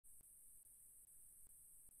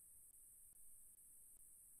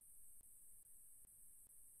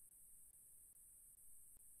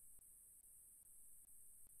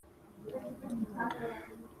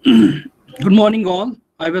Good morning, all.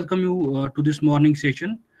 I welcome you to this morning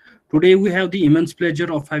session. Today, we have the immense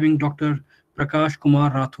pleasure of having Dr. Prakash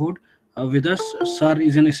Rathod with us. Sir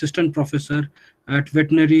is an assistant professor at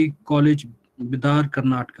Veterinary College, Bidar,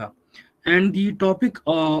 Karnataka. And the topic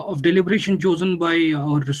of deliberation chosen by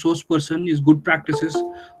our resource person is good practices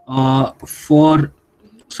for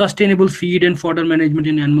sustainable feed and fodder management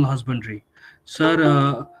in animal husbandry.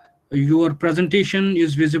 Sir, your presentation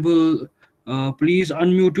is visible. Please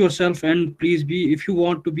unmute yourself and please be, if you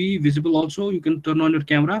want to be visible also, you can turn on your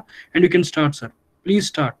camera and you can start, sir. Please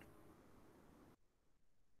start.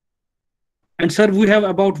 And sir, we have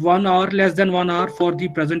about 1 hour, less than 1 hour for the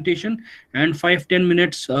presentation, and 5-10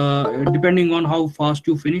 minutes, depending on how fast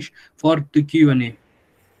you finish, for the Q&A.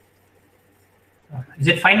 Is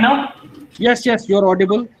it fine now? Yes, you're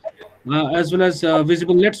audible as well as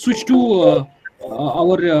visible. Let's switch to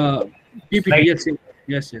our PPT.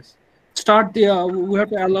 Yes. Start the. We have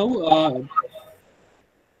to allow.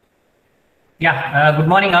 Good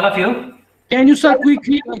morning, all of you. Can you start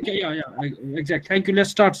quickly? Okay, yeah, exactly. Thank you.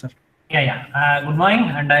 Let's start, sir. Good morning,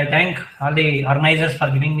 and I thank all the organizers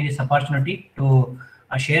for giving me this opportunity to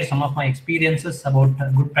share some of my experiences about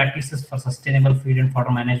good practices for sustainable feed and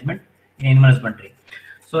fodder management in animal husbandry.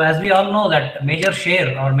 So, as we all know, that major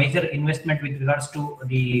share or major investment with regards to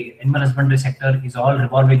the animal husbandry sector is all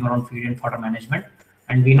revolving around feed and fodder management,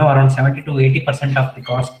 and we know around 70 to 80% of the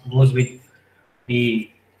cost goes with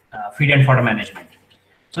the feed and fodder management.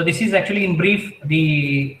 So this is actually in brief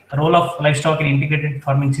the role of livestock in integrated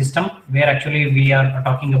farming system, where actually we are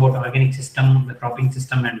talking about organic system, the cropping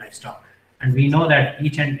system, and livestock. And we know that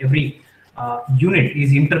each and every unit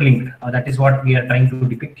is interlinked. That is what we are trying to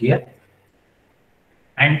depict here.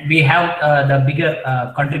 And we have the bigger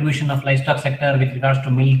contribution of livestock sector with regards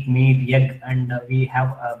to milk, meat, egg, and we have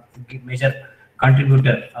a major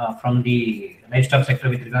contributor from the livestock sector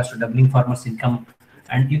with regards to doubling farmers' income.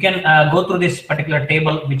 And you can go through this particular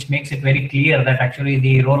table, which makes it very clear that actually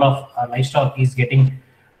the role of livestock is getting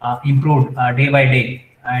improved day by day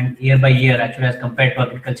and year by year, actually, as compared to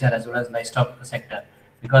agriculture as well as livestock sector.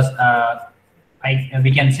 Because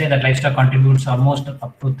we can say that livestock contributes almost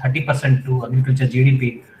up to 30% to agriculture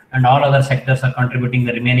GDP, and all other sectors are contributing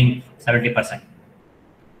the remaining 70%.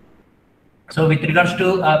 So with regards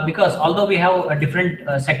to, because although we have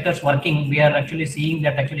different sectors working, we are actually seeing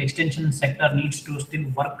that actually extension sector needs to still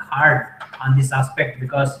work hard on this aspect,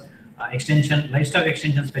 because livestock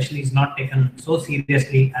extension especially is not taken so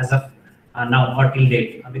seriously as of now or till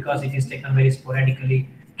date, because it is taken very sporadically,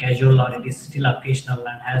 casual, or it is still occasional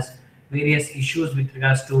and has various issues with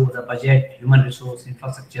regards to the budget, human resource,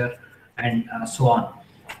 infrastructure, and so on.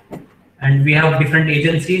 And we have different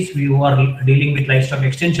agencies who are dealing with livestock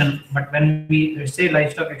extension. But when we say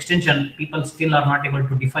livestock extension, people still are not able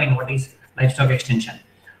to define what is livestock extension.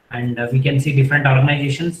 And we can see different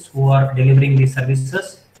organizations who are delivering these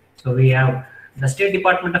services. So we have the State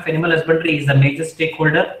Department of Animal Husbandry is the major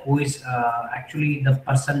stakeholder, who is actually the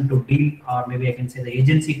person to deal, or maybe I can say the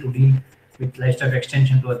agency to deal with livestock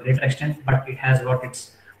extension to a greater extent. But it has got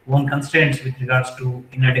its own constraints with regards to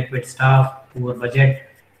inadequate staff, poor budget,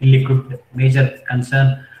 illiquid major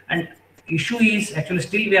concern. And issue is actually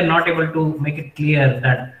still we are not able to make it clear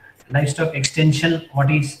that livestock extension, what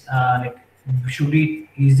is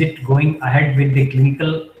is it going ahead with the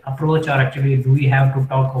clinical approach, or actually do we have to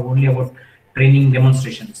talk only about training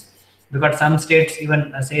demonstrations? Because some states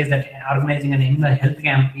even says that organizing an animal health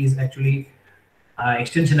camp is actually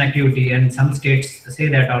extension activity, and some states say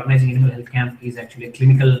that organizing animal health camp is actually a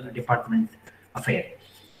clinical department affair.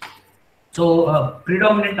 So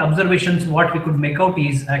predominant observations what we could make out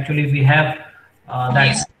is actually we have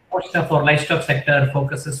that most of our livestock sector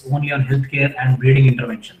focuses only on healthcare and breeding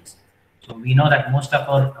interventions. So we know that most of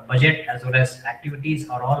our budget as well as activities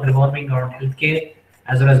are all revolving around healthcare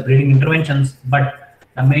as well as breeding interventions, but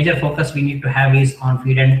the major focus we need to have is on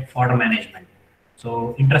feed and fodder management.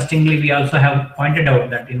 So interestingly, we also have pointed out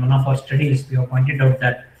that in one of our studies, we have pointed out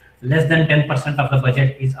that less than 10% of the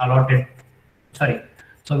budget is allotted,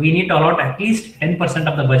 so we need to allot at least 10%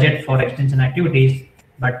 of the budget for extension activities,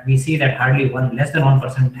 but we see that hardly less than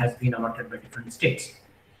 1% has been allotted by different states.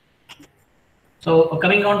 So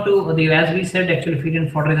coming on to the, as we said, actually feed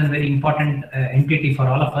and fodder is a very important entity for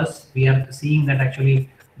all of us. We are seeing that actually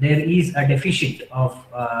there is a deficit of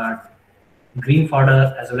green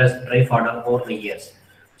fodder as well as dry fodder over the years.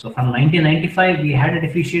 So from 1995, we had a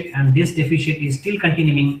deficit, and this deficit is still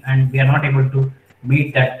continuing, and we are not able to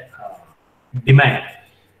meet that demand.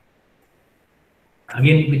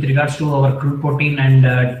 Again, with regards to our crude protein and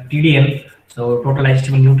TDL, so total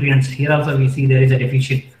digestible nutrients, here also we see there is a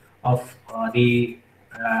deficit of the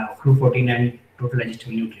crude protein and total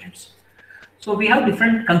digestible nutrients. So we have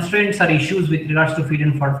different constraints or issues with regards to feed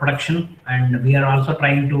and fodder production, and we are also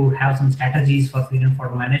trying to have some strategies for feed and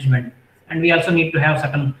fodder management, and we also need to have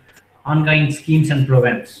certain ongoing schemes and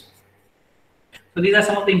programs. So these are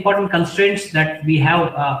some of the important constraints that we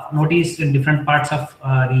have noticed in different parts of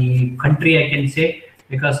the country, I can say,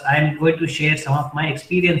 because I am going to share some of my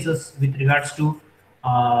experiences with regards to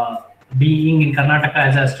being in Karnataka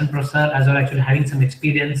as an assistant professor, as well as actually having some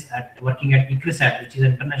experience at working at ICRISAT, which is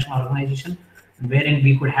an international organization, wherein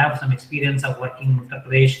we could have some experience of working in Uttar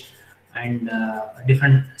Pradesh and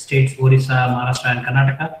different states, Orissa, Maharashtra, and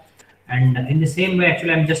Karnataka. And in the same way,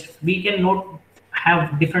 actually, we can note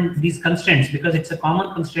have different these constraints, because it's a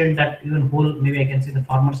common constraint that even whole, maybe I can say, the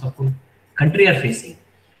farmers of whole country are facing.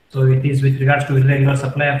 So it is with regards to irregular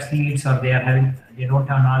supply of seeds, or they don't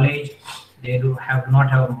have knowledge, they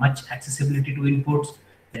not have much accessibility to inputs,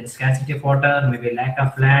 there is scarcity of water, maybe lack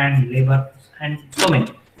of land, labor, and so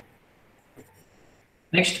many.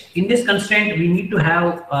 Next, in this constraint, we need to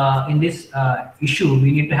have, in this issue,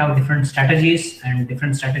 we need to have different strategies, and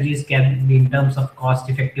different strategies can be in terms of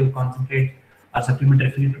cost-effective concentrate or supplementary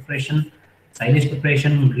feed preparation, silage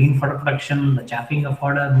preparation, green fodder production, the chaffing of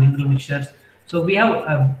fodder, mineral mixtures. So we have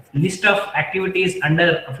a list of activities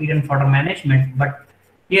under feed and fodder management, but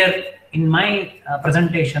here in my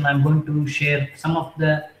presentation, I'm going to share some of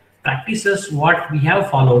the practices what we have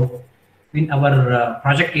followed in our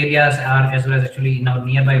project areas, or as well as actually in our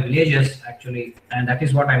nearby villages, actually, and that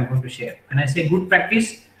is what I'm going to share. When I say good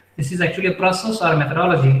practice, this is actually a process or a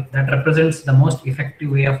methodology that represents the most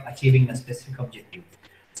effective way of achieving a specific objective.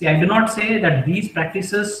 See, I do not say that these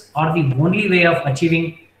practices are the only way of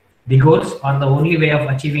achieving the goals or the only way of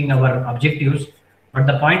achieving our objectives, but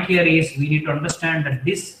the point here is we need to understand that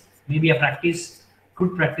this may be a practice,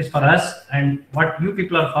 good practice for us, and what you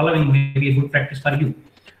people are following may be a good practice for you.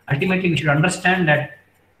 Ultimately, we should understand that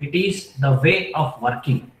it is the way of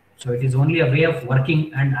working. So it is only a way of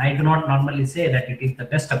working, and I do not normally say that it is the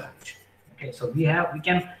best approach. Okay, so we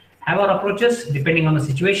can have our approaches depending on the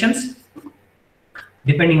situations,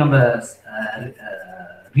 depending on the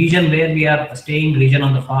region where we are staying, region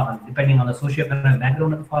on the farm, depending on the socio-economic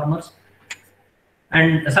background of the farmers.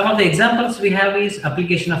 And some of the examples we have is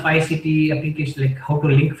application of ICT, application like how to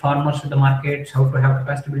link farmers to the markets, how to have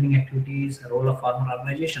capacity building activities, the role of farmer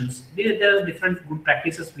organizations. There are different good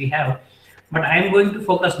practices we have, but I am going to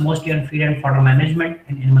focus mostly on feed and fodder management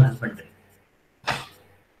and animal husbandry.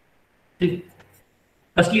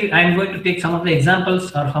 Firstly, I am going to take some of the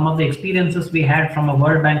examples or some of the experiences we had from a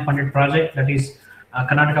World Bank funded project, that is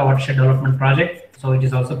Karnataka Watershed Development Project. So it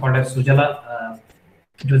is also called as Sujala.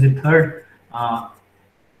 It was the third,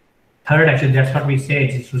 actually, that's what we say,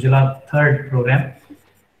 it's Sujala third program.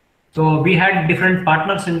 So we had different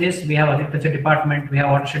partners in this. We have agriculture department, we have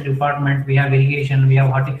watershed department, we have irrigation, we have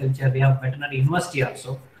horticulture, we have veterinary university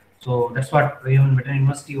also. So that's what even veterinary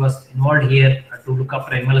university was involved here to look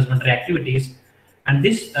after animal husbandry activities. And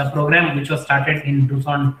this program, which was started in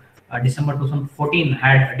December 2014,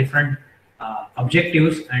 had different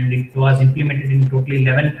objectives, and it was implemented in totally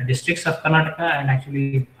 11 districts of Karnataka. And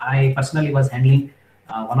actually, I personally was handling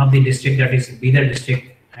one of the district, that is Bidar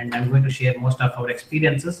district, and I'm going to share most of our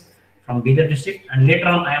experiences from Bidar district. And later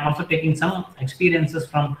on, I am also taking some experiences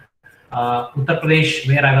from Uttar Pradesh,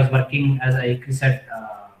 where I was working as a ICRISAT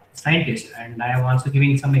scientist, and I am also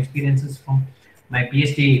giving some experiences from my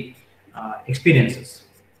PhD experiences.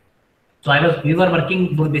 So we were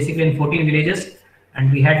working basically in 14 villages,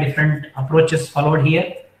 and we had different approaches followed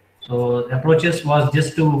here. So the approaches was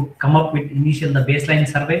just to come up with the baseline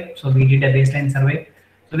survey. So we did a baseline survey.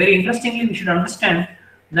 So very interestingly, we should understand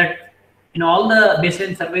that in all the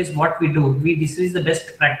baseline surveys, what we do, this is the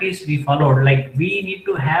best practice we followed. Like, we need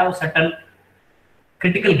to have certain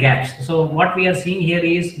critical gaps. So what we are seeing here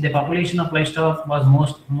is the population of livestock was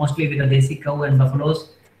mostly with the desi cow and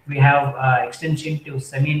buffaloes. We have extension to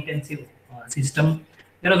semi-intensive system.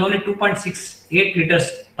 There was only 2.68 liters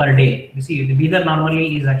per day. You see, the Bidar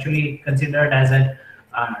normally is actually considered as a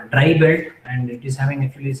dry belt, and it is having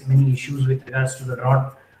actually so many issues with regards to the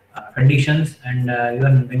drought conditions. And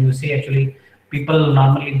even when you say, actually, people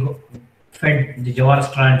normally fed the jawar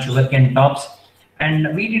straw and sugarcane tops,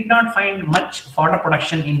 and we did not find much fodder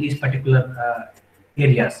production in these particular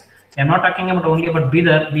areas. So I'm not talking about only about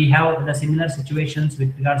Bidar. We have the similar situations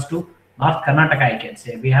with regards to North Karnataka, I can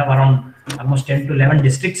say. We have around almost 10 to 11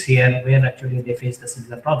 districts here where actually they face the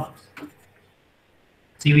similar problems.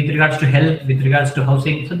 See, with regards to health, with regards to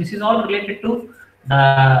housing, so this is all related to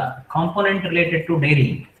the component related to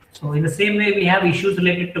dairying. So in the same way, we have issues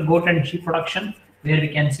related to goat and sheep production, where we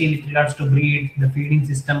can see with regards to breed, the feeding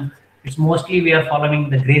system, It's mostly we are following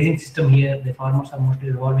the grazing system here. The farmers are mostly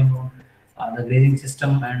revolving on the grazing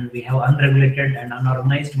system, and we have unregulated and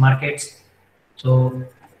unorganized markets. So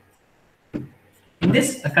in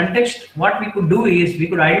this context, what we could do is we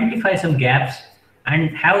could identify some gaps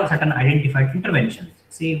and have certain identified interventions.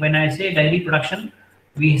 See, when I say dairy production,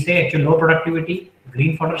 we say actually low productivity,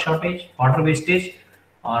 green fodder shortage, fodder wastage,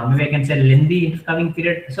 or maybe I can say lengthy intercalving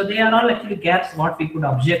period. So they are all actually gaps what we could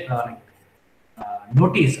object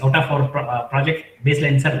notice out of our project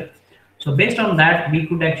baseline survey. So based on that, we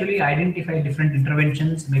could actually identify different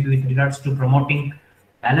interventions, maybe with regards to promoting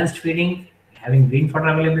balanced feeding, having green fodder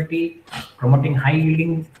availability, promoting high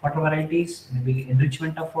yielding fodder varieties, maybe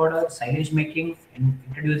enrichment of fodder, silage making, and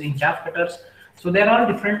introducing chaff cutters. So there are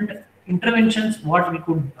different interventions what we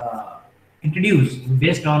could introduce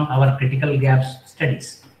based on our critical gaps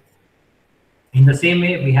studies. In the same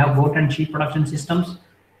way, we have goat and sheep production systems,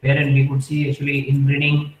 wherein we could see actually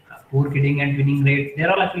inbreeding, poor kidding and winning rate. There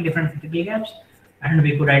are actually different critical gaps, and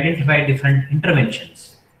we could identify different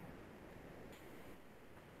interventions.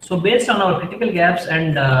 So based on our critical gaps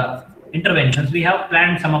and interventions, we have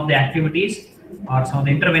planned some of the activities or some of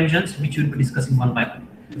the interventions which we'll be discussing one by one.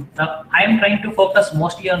 Now, I am trying to focus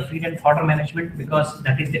mostly on feed and fodder management because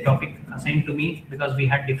that is the topic assigned to me, because we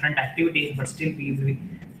had different activities, but still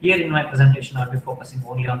here in my presentation I'll be focusing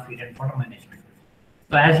only on feed and fodder management.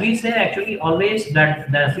 So as we say actually always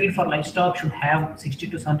that the feed for livestock should have 60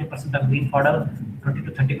 to 70% of green fodder, 20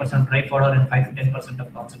 to 30% dry fodder, and 5 to 10%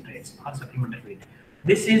 of concentrates or supplementary feed.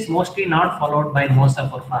 This is mostly not followed by most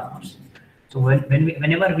of our farmers. So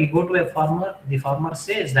whenever we go to a farmer, the farmer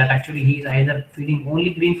says that actually he is either feeding only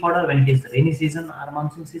green fodder when it is the rainy season or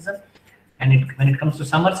monsoon season, and when it comes to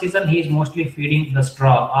summer season, he is mostly feeding the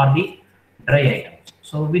straw or the dry items.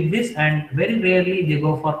 So with this, and very rarely they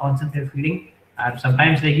go for concentrate feeding, and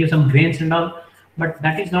sometimes they give some grains and all, but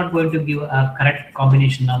that is not going to give a correct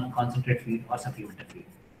combination of concentrate feed or supplementary feed.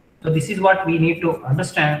 So this is what we need to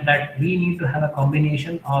understand, that we need to have a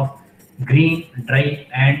combination of green, dry,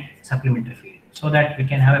 and supplementary feed, so that we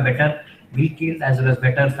can have a better milk yield as well as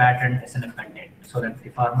better fat and SNF content, so that the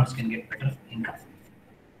farmers can get better income.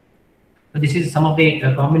 So this is some of the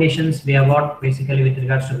combinations we have got basically with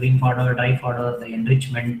regards to green fodder, dry fodder, the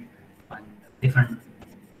enrichment, and different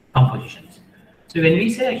compositions. So when we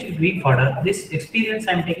say actually green fodder, this experience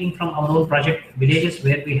I'm taking from our own project villages,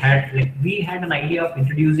 where we had an idea of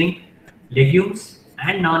introducing legumes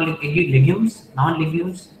and non-legumes,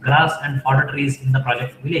 grass and fodder trees in the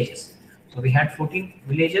project villages. So we had 14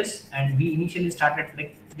 villages, and we initially started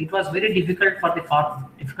it was very difficult for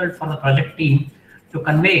the project team to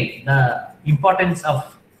convey the importance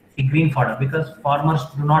of the green fodder, because farmers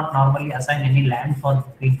do not normally assign any land for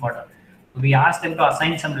green fodder. We asked them to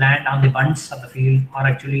assign some land on the bunts of the field, or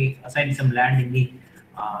actually assign some land in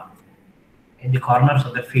the corners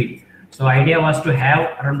of the field. So idea was to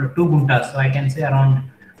have around 2 guntas. So I can say around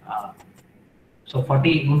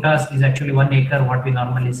 40 guntas is actually 1 acre, what we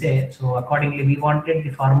normally say. So accordingly, we wanted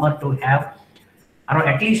the farmer to have around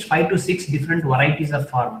at least 5 to 6 different varieties of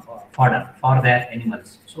fodder for their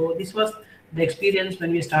animals. So this was the experience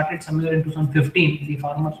when we started somewhere in 2015. The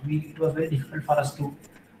farmers, it was very difficult for us to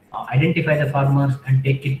identify the farmers and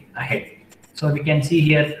take it ahead. So we can see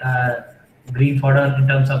here green fodder in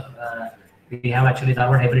terms of we have actually the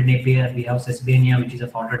hybrid napier, we have sesbania, which is a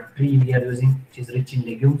fodder tree we are using, which is rich in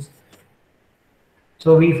legumes.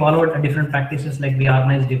 So we followed different practices, like we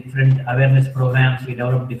organized different awareness programs, we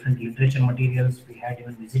developed different literature materials, we had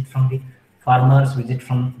even visit from the farmers, visit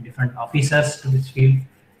from different officers to this field,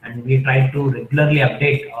 and we tried to regularly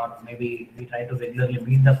update, or maybe we try to regularly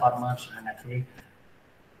meet the farmers and actually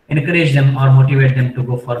encourage them or motivate them to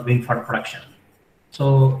go for green fodder production.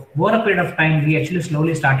 So over a period of time, we actually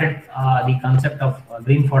slowly started the concept of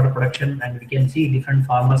green fodder production, and we can see different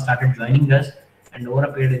farmers started joining us. And over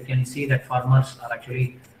a period, you can see that farmers are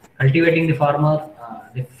actually cultivating the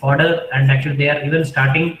fodder, and actually they are even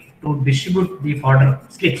starting to distribute the fodder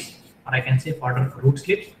slips, or I can say fodder root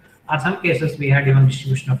slips, or some cases we had even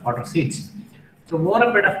distribution of fodder seeds. So over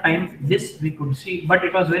a period of time, this we could see, but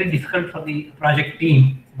it was very difficult for the project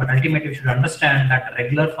team. But ultimately, we should understand that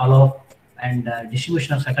regular follow-up and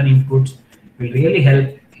distribution of certain inputs will really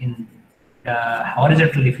help in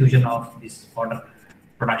horizontal diffusion of this fodder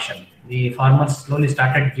production. The farmers slowly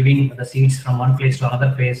started giving the seeds from one place to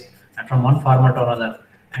another place, and from one farmer to another.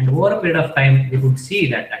 And over a period of time, we could see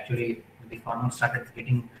that actually the farmers started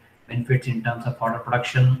getting benefits in terms of fodder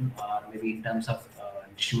production, or maybe in terms of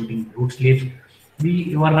distributing root slips.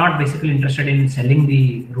 We were not basically interested in selling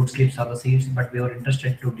the root slips or the seeds, but we were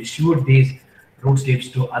interested to distribute these routes leads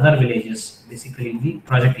to other villages, basically in the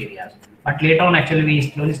project areas. But later on, actually, we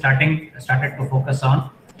slowly started to focus on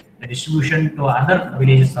the distribution to other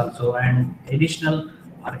villages also, and additional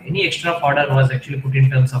or any extra fodder was actually put in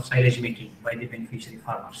terms of silage making by the beneficiary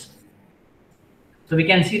farmers. So we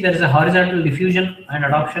can see there is a horizontal diffusion and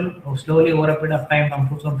adoption slowly over a period of time from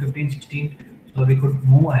 2015-16. So we could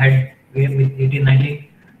move ahead with 1819,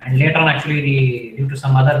 and later on actually due to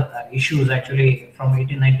some other issues actually from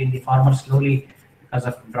 1819 the farmers slowly, because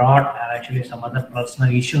of drought and actually some other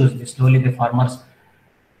personal issues, the farmers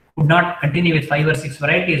could not continue with 5 or 6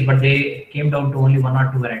 varieties, but they came down to only 1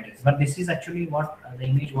 or 2 varieties. But this is actually what the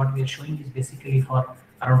image what we are showing is basically for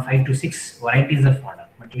around 5 to 6 varieties of fodder.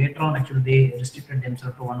 But later on, actually, they restricted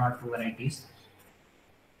themselves to 1 or 2 varieties,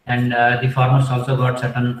 and the farmers also got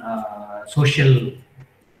certain social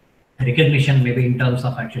recognition, maybe in terms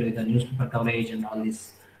of actually the newspaper coverage and all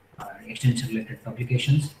these extension related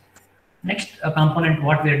publications. Next component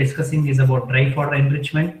what we are discussing is about dry fodder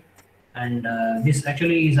enrichment, and this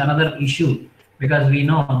actually is another issue, because we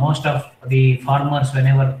know most of the farmers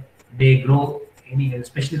whenever they grow any,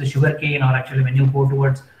 especially the sugar cane, or actually when you go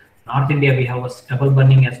towards North India, we have a stubble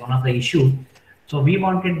burning as one of the issue. So we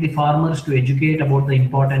wanted the farmers to educate about the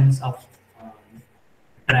importance of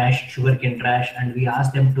trash, sugarcane trash, and we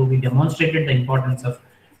demonstrated the importance of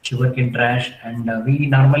sugarcane trash, and we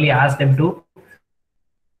normally ask them to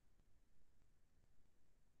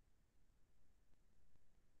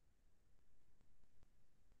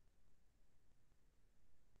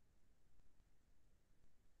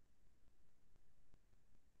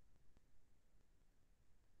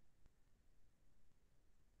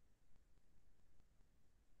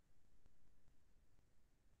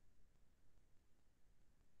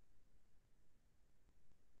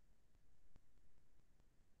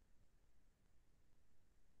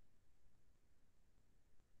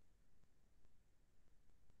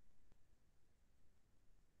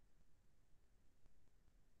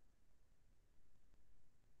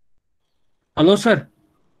Hello, sir.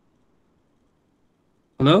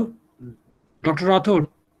 Hello, Dr. Rathod.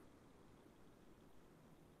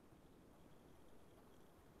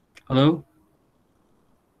 Hello.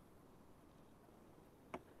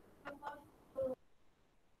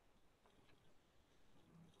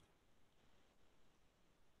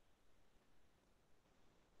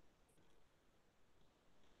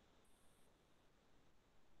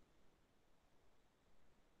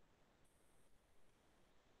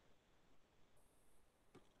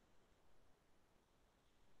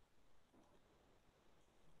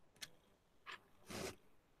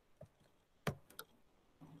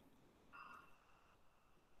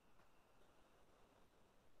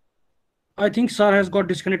 I think sir has got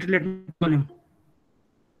disconnected. Let me call him.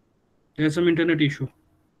 There's some internet issue.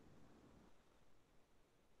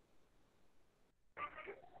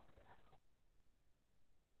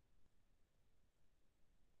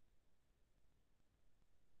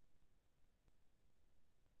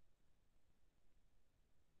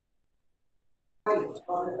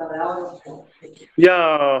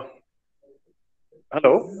 Yeah,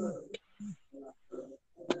 hello.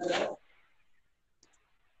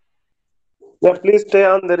 Yeah, please stay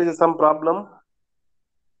on. There is some problem,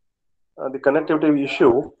 the connectivity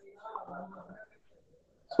issue.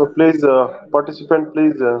 So please, participant,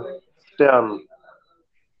 please stay on.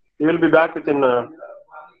 We will be back within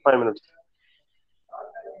 5 minutes.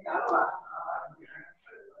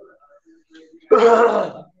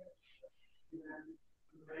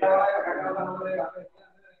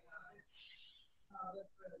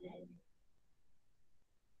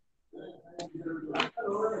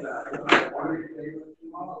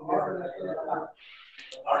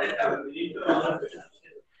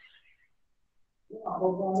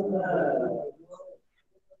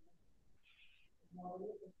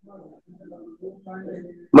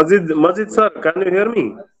 Majid sir, can you hear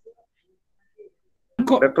me?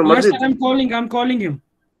 Dr. Yes, sir, Majid. I'm calling him.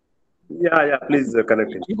 Yeah, please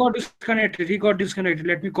connect him. He got disconnected.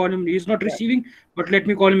 Let me call him. He's not receiving, but let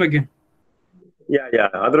me call him again. Yeah.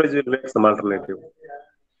 Otherwise, we'll make some alternative.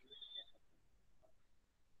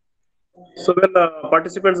 So, well,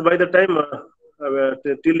 participants, by the time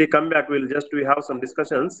till they come back, we have some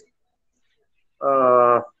discussions.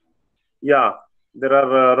 Yeah, there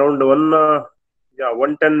are around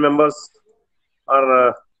 110 members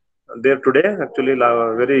are there today. Actually,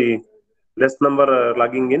 very less number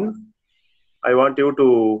logging in. I want you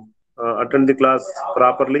to attend the class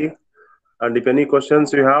properly, and if any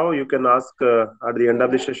questions you have, you can ask at the end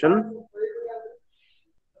of the session.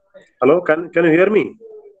 Hello, can you hear me?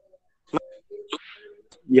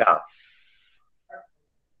 Yeah.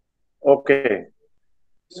 Okay.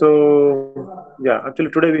 So yeah, actually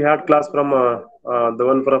today we had class from the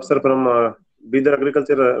one professor from Bidar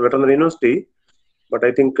Agriculture Veterinary University, but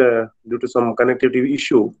I think due to some connectivity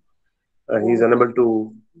issue, he is unable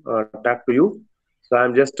to talk to you. So I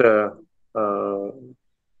am just uh,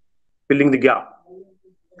 filling the gap.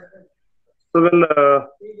 So well,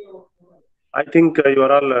 I think you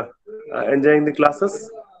are all enjoying the classes,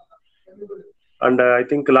 and I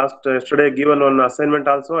think last yesterday given one assignment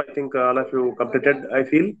also. I think all of you completed. I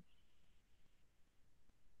feel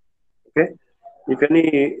okay. If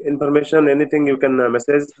any information, anything, you can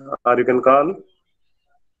message or you can call.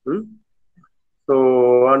 Hmm?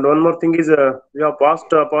 So and one more thing is we have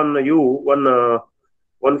passed upon you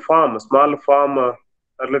one form, small form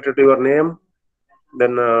related to your name,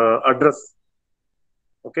 then address.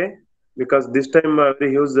 Okay, because this time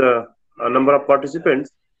we use a number of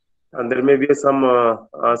participants, and there may be some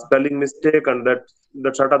spelling mistake, and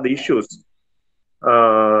that sort of the issues.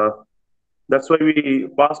 That's why we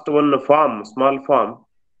passed one form, small form.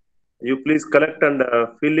 You please collect and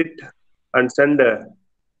fill it and send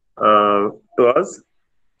to us,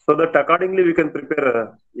 so that accordingly we can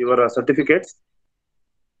prepare your certificates.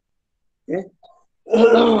 Okay.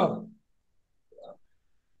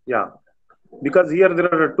 Yeah, because here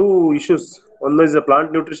there are two issues. One is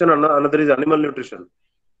plant nutrition, and another is animal nutrition.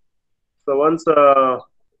 So once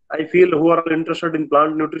I feel who are all interested in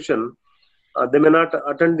plant nutrition, they may not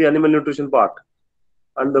attend the animal nutrition part,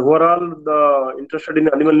 and who are all interested in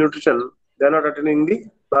animal nutrition, they are not attending the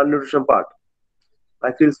plant nutrition part.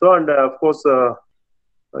 I feel so, and of course,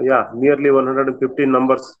 yeah, nearly 115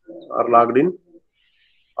 numbers are logged in.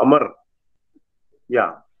 Amar,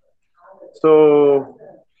 yeah. So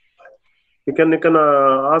you can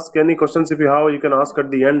ask any questions if you have. You can ask at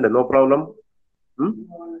the end, no problem.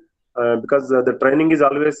 Because the training is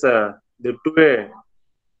always the two-way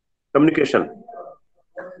communication.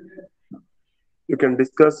 You can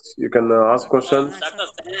discuss. You can ask questions.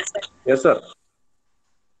 Yes, sir.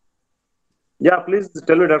 Yeah, please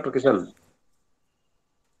tell me, Dr. Kishan.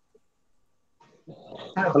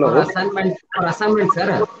 Hello. For assignment,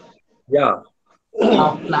 sir. Yeah.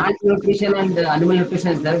 Plant nutrition and animal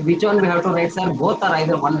nutrition, sir. Which one we have to write, sir? Both or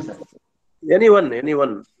either one, sir? Anyone.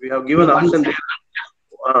 We have given One, option sir.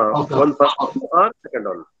 there. Okay. One first or second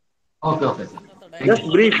one. Okay, sir. Just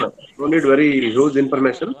brief. No need very huge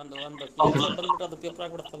information.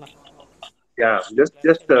 Yeah, just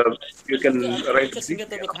you can write.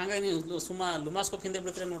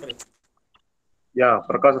 Yeah,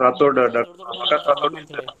 PrakashRathod, Dr. PrakashRathod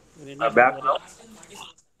is back now.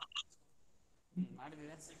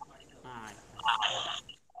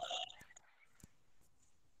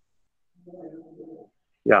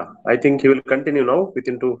 Yeah, I think he will continue now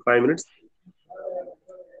within 5 minutes.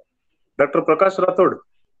 Dr. PrakashRathod,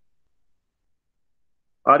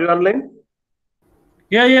 are you online?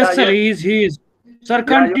 Yes, Yeah, sir. yes. He is. Sir,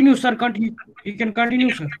 continue, sir. Continue. He can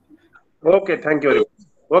continue, sir. Okay, thank you very much.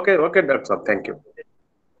 Okay, Dr. Sir, thank you.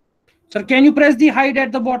 Sir, can you press the hide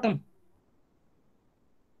at the bottom?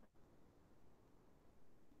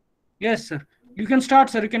 Yes, sir. You can start,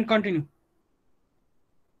 sir. You can continue.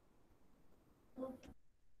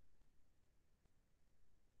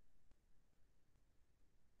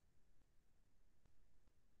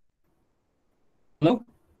 Hello?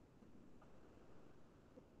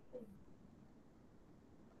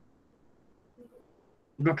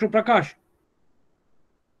 Dr. Prakash.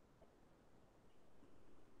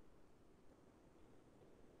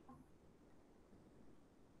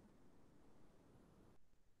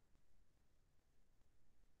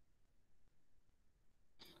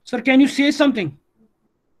 Sir, can you say something?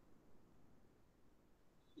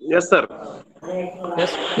 Yes, sir.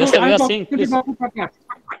 Yes, sir, we are seeing, please. Dr. Prakash.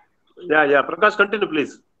 Yeah, Prakash, continue,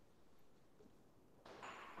 please.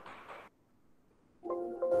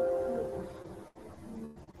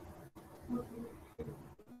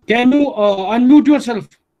 Can you unmute yourself?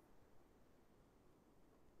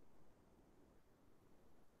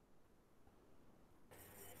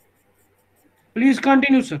 Please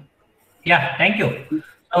continue, sir. Yeah, thank you.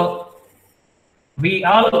 So we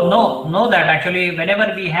all know that actually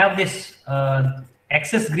whenever we have this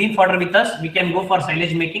excess green fodder with us, we can go for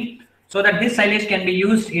silage making, so that this silage can be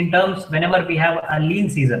used in terms whenever we have a lean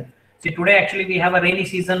season. See, today actually we have a rainy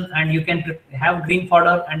season, and you can have green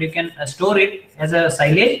fodder and you can store it as a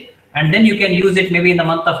silage, and then you can use it maybe in the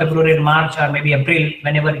month of February, March, or maybe April,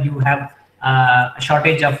 whenever you have a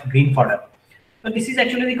shortage of green fodder. So this is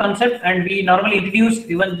actually the concept, and we normally introduce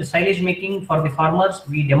even the silage making for the farmers.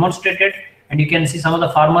 We demonstrated, and you can see some of the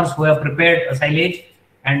farmers who have prepared a silage,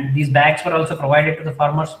 and these bags were also provided to the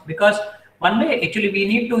farmers, because one way actually we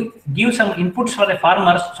need to give some inputs for the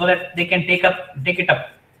farmers so that they can take it up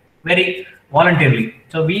very voluntarily.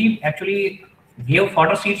 So we actually gave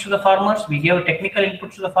fodder seeds to the farmers, we gave technical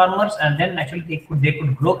inputs to the farmers, and then actually they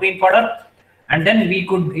could grow green fodder, and then we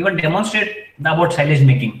could even demonstrate about silage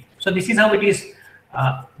making. So this is how it is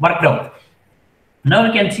worked out. Now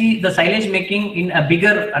we can see the silage making in a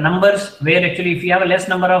bigger numbers, where actually if you have a less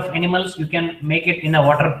number of animals, you can make it in a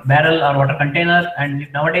water barrel or water container. And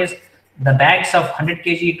nowadays the bags of 100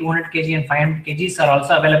 kg, 200 kg and 500 kgs are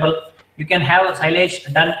also available. You can have silage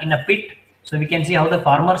done in a pit. So we can see how the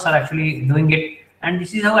farmers are actually doing it, and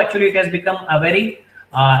this is how actually it has become a very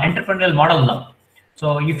entrepreneurial model now.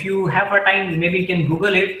 So if you have a time, maybe you can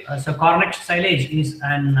Google it. So Cornet Silage is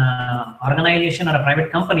an organization or a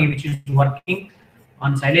private company which is working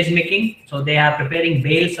on silage making. So they are preparing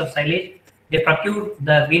bales of silage. They procure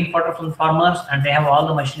the green fodder from farmers, and they have all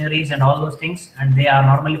the machineries and all those things, and they are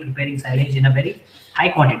normally preparing silage in a very high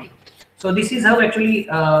quantity. So this is how actually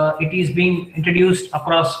it is being introduced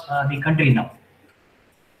across the country now.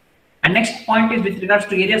 And next point is with regards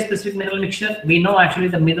to area specific mineral mixture. We know actually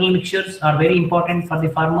the mineral mixtures are very important for the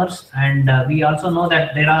farmers, and we also know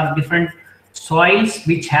that there are different soils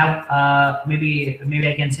which have maybe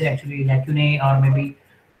I can say actually lacunae, or maybe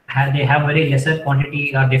they have very lesser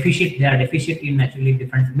quantity or deficit. They are deficient in actually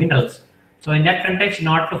different minerals. So in that context, in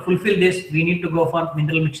order to fulfill this, we need to go for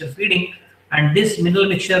mineral mixture feeding, and this mineral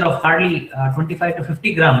mixture of hardly 25 to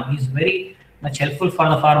 50 gram is very much helpful for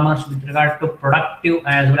the farmers with regard to productive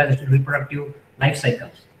as well as reproductive life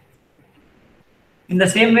cycles. In the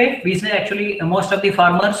same way, we say actually most of the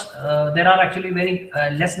farmers, there are actually very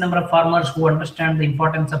less number of farmers who understand the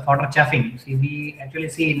importance of fodder chaffing. See, we actually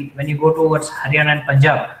see when you go towards Haryana and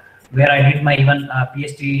Punjab, where I did my even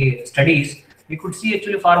PhD studies, we could see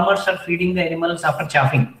actually farmers are feeding the animals after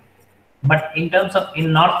chaffing. But in terms of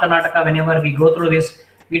in North Karnataka, whenever we go through this,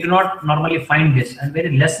 we do not normally find this, and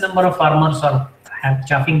very less number of farmers have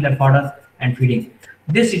chaffing their fodder and feeding.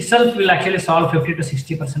 This itself will actually solve 50 to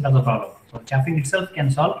 60% of the problem. So chaffing itself can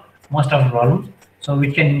solve most of the problems. So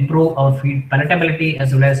we can improve our feed palatability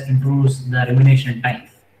as well as improves the rumination time.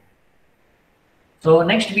 So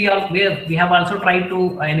next we have also tried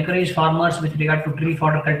to encourage farmers with regard to tree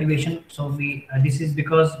fodder cultivation. So this is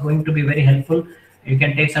because going to be very helpful. You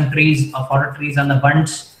can take some trees or fodder trees on the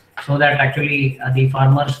bunds, so that actually the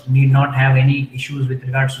farmers need not have any issues with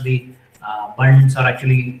regards to the bunds, or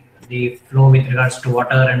actually the flow with regards to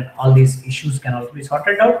water, and all these issues can also be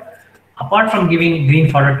sorted out, apart from giving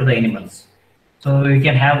green fodder to the animals. So you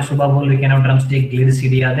can have subabul, we can have drumstick,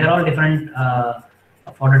 gliricidia. They are all different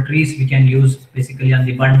fodder trees we can use basically on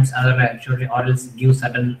the bunds, or else give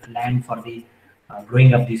certain land for the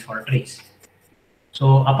growing of these fodder trees.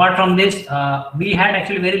 So apart from this, we had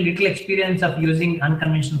actually very little experience of using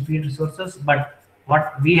unconventional feed resources, but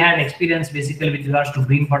what we had experience basically with regards to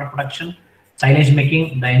green fodder production, silage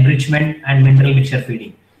making, the enrichment, and mineral mixture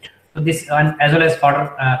feeding. So this, as well as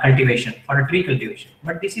fodder cultivation, fodder tree cultivation.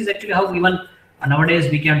 But this is actually how even nowadays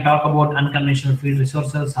we can talk about unconventional feed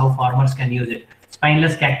resources, how farmers can use it.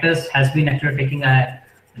 Spineless cactus has been actually taking a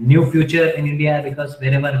new future in India, because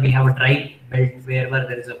wherever we have a dry belt, wherever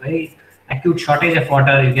there is a very acute shortage of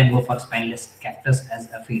water, you can go for spineless cactus as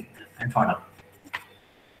a feed and fodder.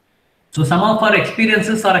 So some of our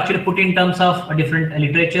experiences are actually put in terms of different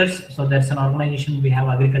literatures. So there's an organization, we have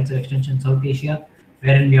Agriculture Extension South Asia,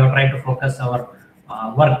 wherein we have tried to focus our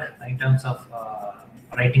work in terms of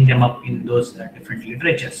writing them up in those different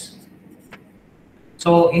literatures.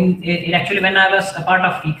 So in actually, when I was a part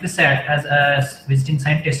of ECRISAT as a visiting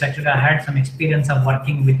scientist, actually I had some experience of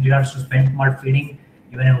working with regards to spent malt feeding,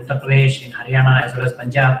 even in Uttar Pradesh, in Haryana, as well as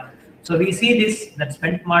Punjab. So we see this, that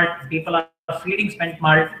spent malt, people are feeding spent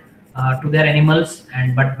malt to their animals,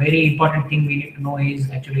 but very important thing we need to know is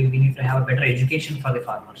actually we need to have a better education for the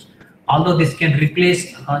farmers. Although this can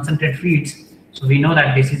replace concentrate feeds, so we know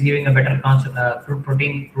that this is giving a better fruit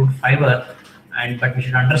protein, fruit fiber, but we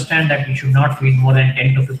should understand that we should not feed more than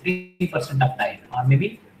 10 to 15% of diet, or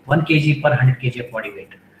maybe 1 kg per 100 kg of body weight.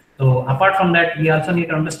 So apart from that, we also need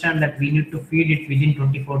to understand that we need to feed it within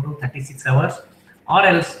 24 to 36 hours, or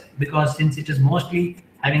else, because since it is mostly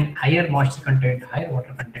having higher moisture content, higher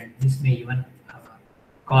water content, this may even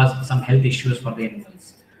cause some health issues for the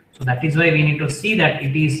animals. So that is why we need to see that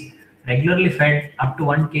it is regularly fed up to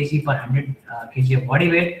 1 kg per 100 kg of body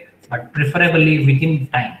weight, but preferably within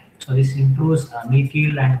time. So this improves meat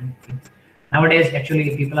yield, and nowadays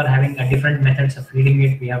actually people are having different methods of feeding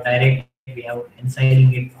it. We have direct, we have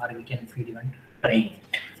ensiling it, or we can feed even drying.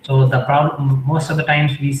 So the problem most of the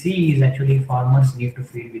times we see is actually farmers need to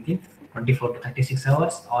feed within 24 to 36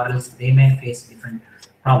 hours, or else they may face different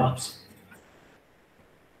problems.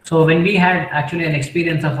 So when we had actually an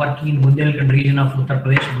experience of working in Bundelkhand region of Uttar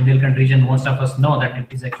Pradesh, Bundelkhand region, most of us know that it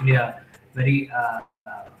is actually a very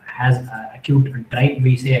has acute dry,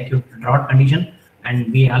 we say acute drought condition,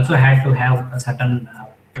 and we also had to have a certain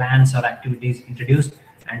plans or activities introduced,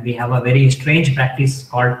 and we have a very strange practice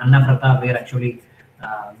called Annapratha, where actually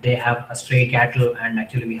they have a stray cattle, and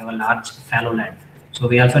actually we have a large fallow land. So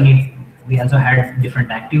we also had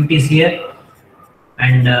different activities here.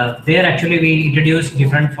 And there actually we introduced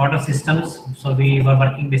different fodder systems. So we were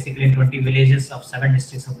working basically in 20 villages of 7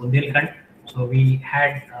 districts of Bundelkhand. So we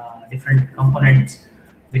had different components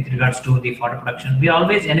with regards to the fodder production. We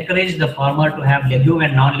always encourage the farmer to have legume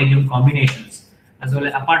and non-legume combinations, as well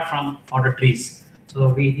as apart from fodder trees.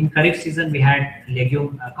 So we in Kharif season we had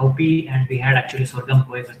legume cowpea, and we had actually sorghum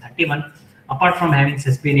coefer 31, apart from having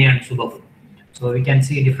sesbania and subabu. So we can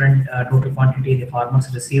see different total quantity the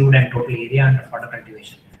farmers received and total area under fodder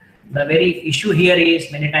cultivation. The very issue here is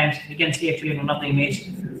many times we can see actually in one of the image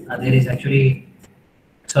there is actually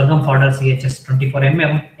sorghum fodder CHS 24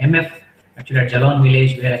 MF actually at Jalon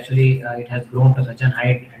village, where actually it has grown to such an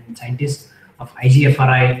height, and scientists of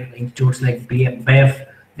IGFRI institutes like BF,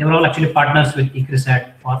 they were all actually partners with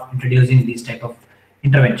ICRISAT for introducing these type of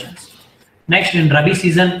interventions. Next, in Rabi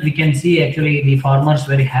season, we can see actually the farmers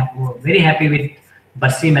very happy with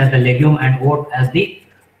barsim as the legume and oat as the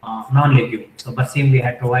non-legume. So barsim we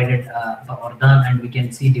had provided Ordan, and we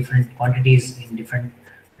can see different quantities in different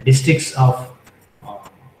districts of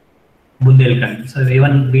Bundelkhand. So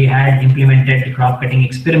even we had implemented crop cutting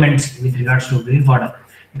experiments with regards to green fodder,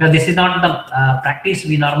 because this is not the practice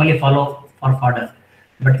we normally follow for fodder,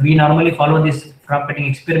 but we normally follow this crop cutting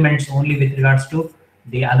experiments only with regards to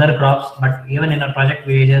the other crops. But even in our project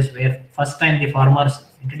villages, where first time the farmers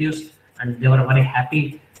introduced, and they were very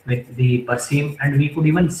happy with the barsim, and we could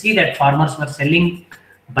even see that farmers were selling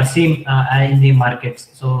barsim in the markets.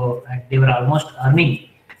 So they were almost earning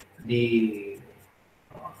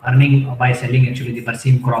by selling actually the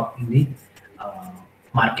barsim crop in the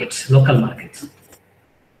markets, local markets.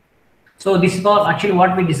 So this is all actually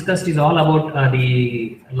what we discussed is all about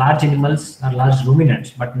the large animals or large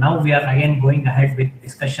ruminants. But now we are again going ahead with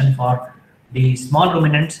discussion for the small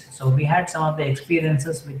ruminants. So we had some of the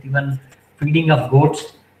experiences with even feeding of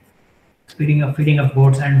goats, feeding of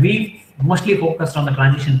goats, and we mostly focused on the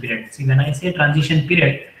transition period. See, when I say transition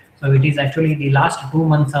period, so it is actually the last 2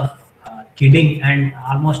 months of kidding and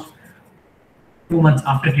almost 2 months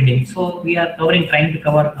after kidding. So we are trying to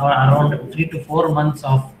cover around 3 to 4 months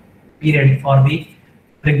of period for the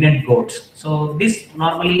pregnant goats. So this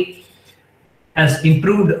normally has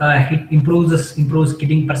improved, it improves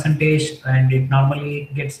kidding percentage, and it normally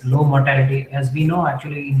gets low mortality. As we know,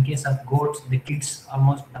 actually in case of goats, the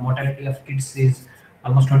mortality of kids is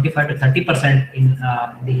almost 25 to 30% in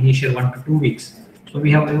the initial 1 to 2 weeks. So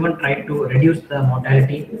we have even tried to reduce the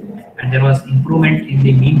mortality, and there was improvement in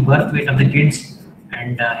the mean birth weight of the kids,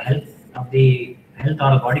 and health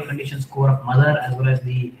or body condition score of mother as well as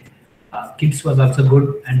the kids was also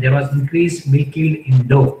good, and there was increased milk yield in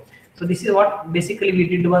doe. So this is what basically we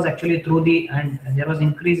did was actually and there was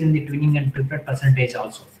increase in the twinning and triplet percentage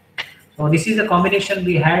also. So this is a combination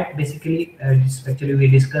we had basically. Actually we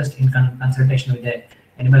discussed in consultation with the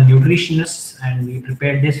animal nutritionists, and we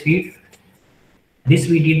prepared this feed. This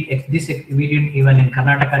we did even in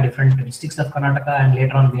Karnataka, different districts of Karnataka, and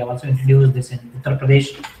later on we have also introduced this in Uttar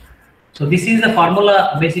Pradesh. So this is the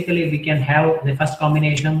formula. Basically, we can have the first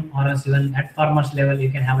combination, or else even at farmers level, you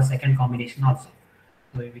can have a second combination also.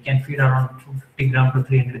 So we can feed around 250 grams to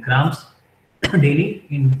 300 grams daily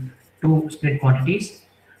in 2 split quantities,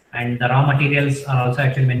 and the raw materials are also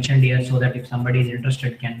actually mentioned here, so that if somebody is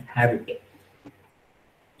interested, can have it.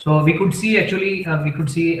 So we could see actually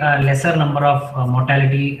a lesser number of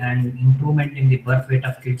mortality and improvement in the birth weight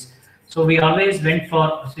of kids. So we always went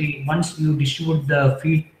for, see, once you distribute the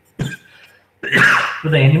feed to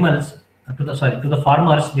the animals, to the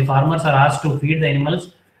farmers, the farmers are asked to feed the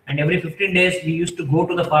animals, and every 15 days we used to go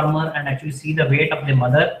to the farmer and actually see the weight of the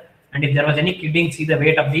mother, and if there was any kidding, see the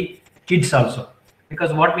weight of the kids also.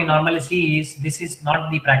 Because what we normally see is, this is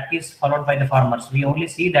not the practice followed by the farmers. We only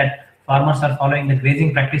see that farmers are following the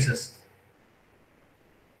grazing practices.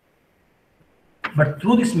 But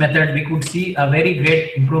through this method, we could see a very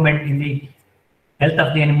great improvement in the health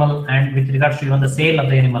of the animal, and with regards to even the sale of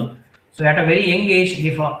the animal. So at a very young age,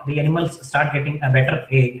 the animals start getting a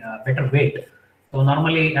better weight. So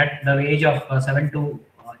normally at the age of 7 to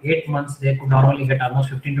 8 months, they could normally get almost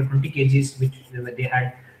 15 to 20 kgs, which they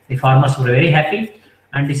had. The farmers were very happy.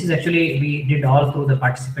 And this is actually, we did all through the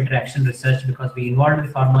participatory action research, because we involved the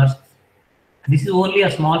farmers. This is only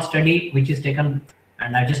a small study which is taken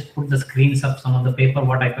and I just put the screens of some of the paper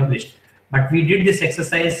what I published. But we did this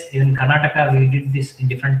exercise in Karnataka. We did this in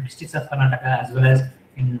different districts of Karnataka as well as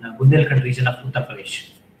in Bundelkhand region of Uttar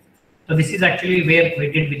Pradesh. So this is actually where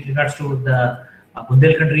we did with regards to the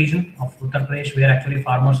Bundelkhand region of Uttar Pradesh, where actually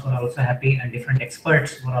farmers were also happy and different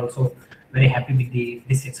experts were also very happy with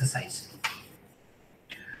this exercise.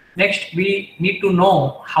 Next, we need to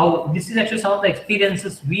know how this is actually some of the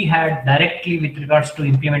experiences we had directly with regards to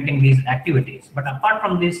implementing these activities. But apart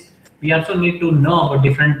from this, we also need to know about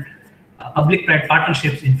different public-private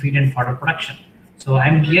partnerships in feed and fodder production. So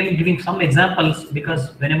I'm giving some examples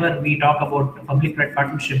because whenever we talk about public-private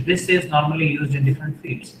partnership, this is normally used in different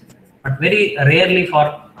fields, but very rarely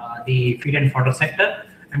for the feed and fodder sector.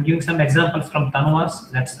 I'm giving some examples from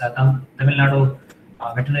Tanuvas, that's Tamil Nadu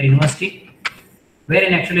Veterinary University,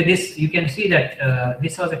 wherein actually this, you can see that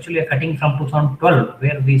this was actually a cutting from 2012,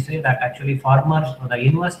 where we say that actually farmers or the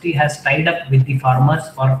university has tied up with the farmers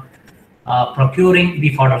for procuring the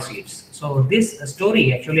fodder seeds. So this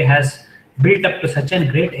story actually has built up to such a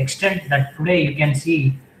great extent that today you can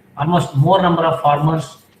see almost more number of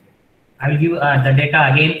farmers. I will give the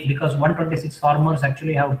data again because 126 farmers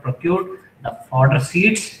actually have procured the fodder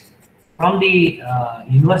seeds from the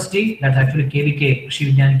university. That's actually KVK,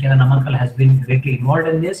 Krishi Vigyan Kendra Namakkal has been greatly involved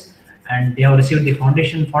in this, and they have received the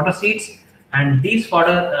foundation fodder seeds. And these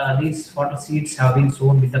fodder seeds have been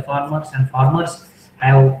sown with the farmers, and farmers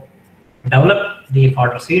have developed the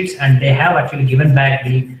fodder seeds, and they have actually given back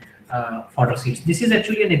the fodder seeds. This is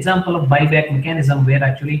actually an example of buyback mechanism where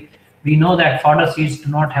actually we know that fodder seeds do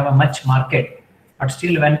not have a much market, but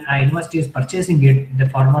still when a university is purchasing it, the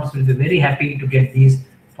farmers will be very happy to get these.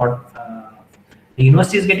 The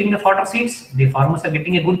university is getting the fodder seeds, the farmers are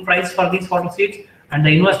getting a good price for these fodder seeds, and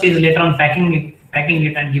the university is later on packing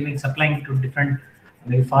it and supplying it to different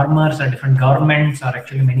maybe farmers or different governments or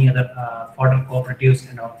actually many other fodder cooperatives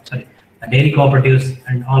and dairy cooperatives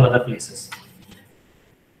and all other places.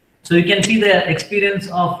 So you can see the experience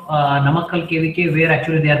of Namakkal KVK, where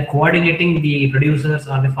actually they are coordinating the producers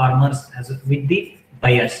or the farmers with the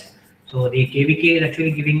buyers. So the KVK is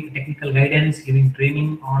actually giving technical guidance, giving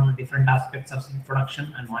training on different aspects of seed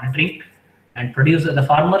production and monitoring. And the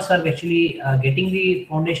farmers are actually getting the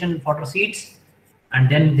foundation fodder seeds, and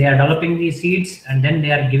then they are developing these seeds, and then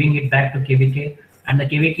they are giving it back to KVK, and the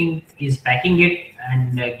KVK is packing it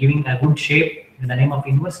and giving a good shape in the name of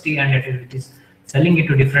university, and it is selling it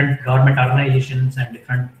to different government organizations and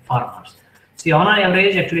different farmers. See, on an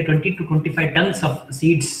average, actually 20 to 25 tons of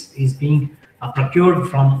seeds is being procured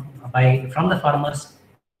from the farmers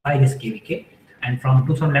by this KVK, and from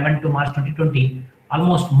 2011 to March 2020,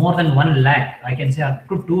 almost more than 1 lakh, I can say up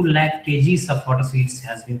to 2 lakh kgs of fodder seeds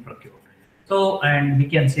has been procured. So, and we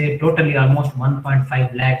can say totally almost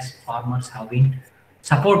 1.5 lakhs farmers have been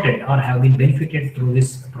supported or have been benefited through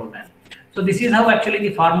this program. So this is how actually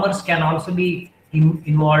the farmers can also be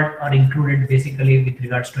involved or included basically with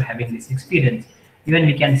regards to having this experience. Even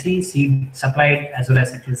we can see seed supplied as well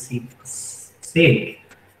as actually seed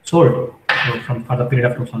sold for the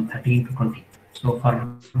period of 2013 to 20. So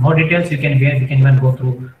for more details, we can even go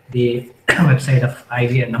through the website of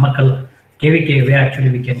IV and Namakkal KVK, where actually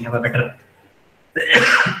we can have a better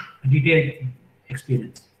detailed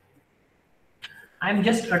experience. I'm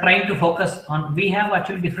just trying to focus on, we have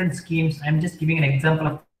actually different schemes. I'm just giving an example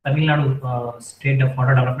of Tamil Nadu State of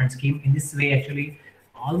Fodder Development Scheme. In this way, actually,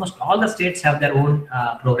 almost all the states have their own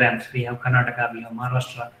programs. We have Karnataka, we have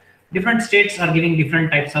Maharashtra. Different states are giving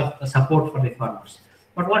different types of support for the farmers.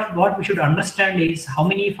 But what we should understand is how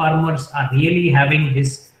many farmers are really having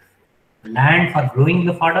this land for growing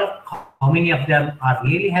the fodder. How many of them are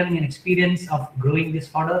really having an experience of growing this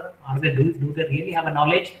fodder? Do they really have a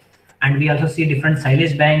knowledge? And we also see different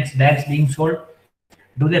silage bags being sold.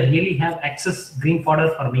 Do they really have access green fodder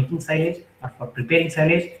for making silage or for preparing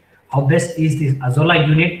silage? How best is this Azola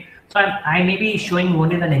unit? So I may be showing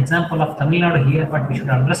only an example of Tamil Nadu here, but we should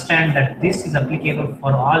understand that this is applicable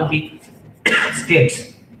for all the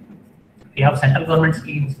states. We have central government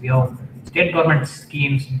schemes, we have state government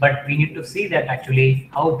schemes, but we need to see that actually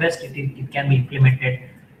how best it can be implemented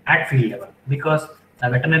at field level, because the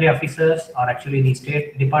veterinary officers or actually the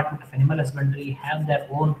state department of animal husbandry have their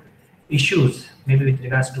own issues, maybe with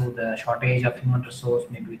regards to the shortage of human resource,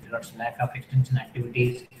 maybe with regards to lack of extension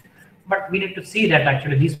activities. But we need to see that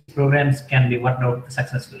actually these programs can be worked out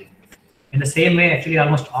successfully. In the same way, actually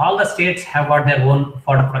almost all the states have got their own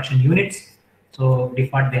fodder production units. So they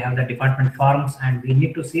have the department farms, and we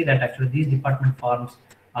need to see that actually these department farms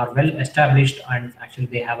are well established, and actually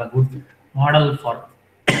they have a good model for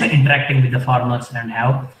interacting with the farmers and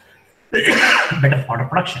have better fodder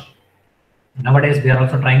production. Nowadays, we are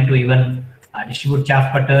also trying to even distribute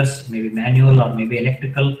chaff cutters, maybe manual or maybe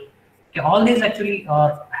electrical. Okay, all these actually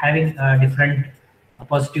are having different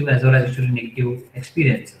positive as well as actually negative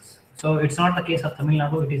experiences. So it's not the case of Tamil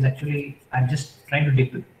Nadu. It is actually, I'm just trying to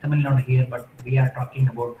depict Tamil Nadu here, but we are talking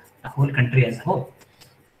about the whole country as a whole.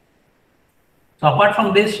 So apart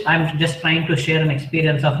from this, I'm just trying to share an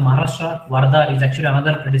experience of Maharashtra. Wardha is actually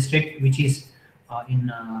another district which is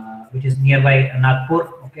which is nearby Nagpur.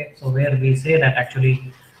 Okay, so where we say that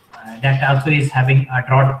actually that also is having a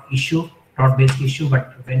drought-based issue.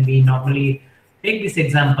 But when we normally take this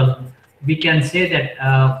example, we can say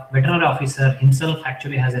that veterinary officer himself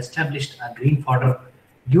actually has established a green fodder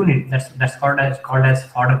unit that's called as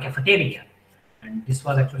fodder cafeteria, and this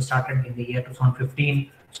was actually started in the year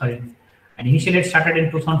 2015. Sorry, and initially it started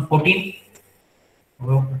in 2014.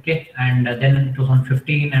 Okay, and then in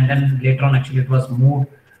 2015, and then later on actually it was moved.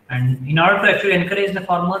 And in order to actually encourage the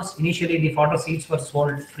farmers, initially the fodder seeds were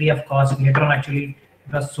sold free of cost. Later on actually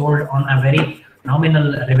it was sold on a very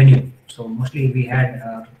nominal revenue. So mostly we had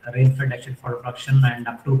rain-fed actually fodder production, and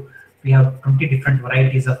up to we have 20 different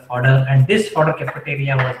varieties of fodder. And this fodder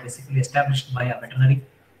cafeteria was basically established by a veterinary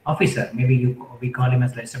officer. Maybe we call him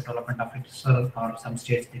as livestock development officer, or some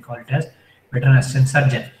states they call it as veterinary assistant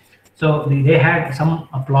surgeon. So they had some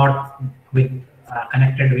plot with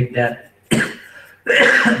connected with their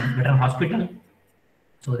veterinary hospital.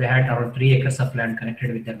 So they had around 3 acres of land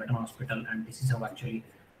connected with their veterinary hospital, and this is how actually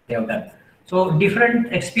they have done. So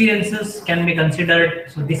different experiences can be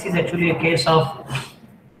considered. So this is actually a case of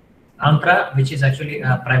Ankara, which is actually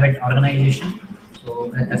a private organization.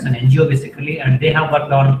 So that's an NGO basically, and they have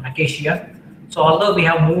worked on acacia. So although we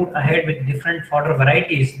have moved ahead with different fodder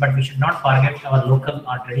varieties, but we should not forget our local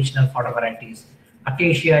or traditional fodder varieties.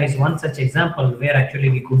 Acacia is one such example where actually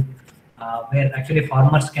we could, where actually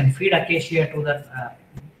farmers can feed acacia to the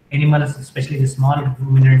animals, especially the small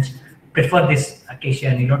ruminants, prefer this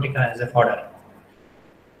acacia nilotica as a fodder.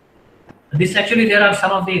 This actually, there are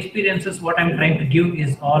some of the experiences. What I'm trying to give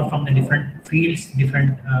is all from the different fields,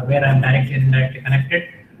 different where I'm directly and indirectly connected.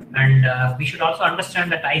 And we should also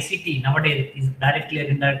understand that ICT nowadays is directly or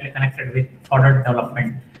indirectly connected with fodder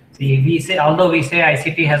development. See, we say, although we say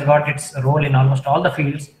ICT has got its role in almost all the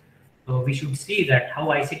fields, so we should see that how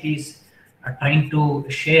ICTs are trying to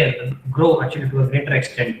grow actually to a greater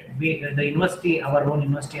extent. The university, our own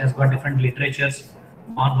university, has got different literatures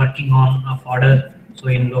on working on fodder, so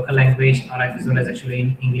in local language or as well as actually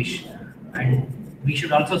in English. And we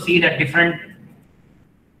should also see that different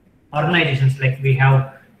organizations, like we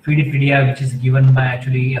have Feedipedia, which is given by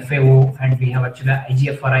actually FAO, and we have actually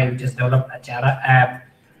IGFRI, which has developed a Chara app,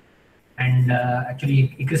 and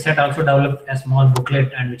actually ICRISAT also developed a small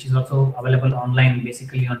booklet, and which is also available online,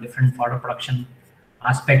 basically on different fodder production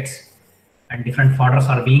aspects, and different fodders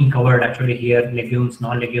are being covered actually here, legumes,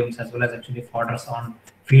 non-legumes, as well as actually fodders on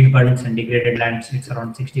field burdens and degraded lands. It's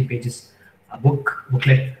around 60 pages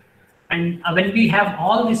booklet. And when we have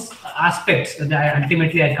all these aspects,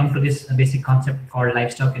 ultimately I come to this basic concept called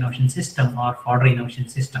livestock innovation system or fodder innovation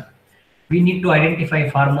system. We need to identify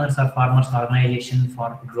farmers or farmers organization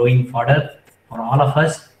for growing fodder for all of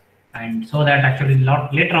us, and so that actually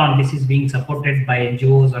later on this is being supported by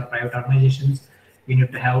NGOs or private organizations. We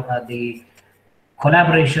need to have the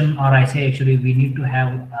collaboration, or I say actually we need to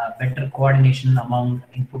have better coordination among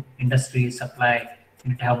input industry, supply.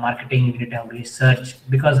 We need to have marketing, we need to have research,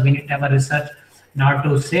 because we need to have a research in order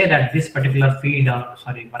to say that this particular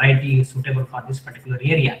variety is suitable for this particular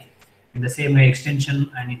area. In the same way,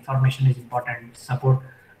 extension and information is important, support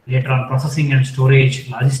later on processing and storage,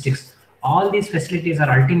 logistics. All these facilities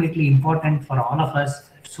are ultimately important for all of us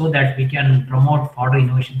so that we can promote fodder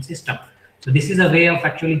innovation system. So this is a way of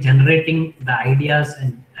actually generating the ideas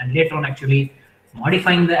and later on actually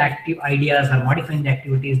modifying the active ideas or modifying the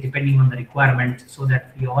activities depending on the requirements, so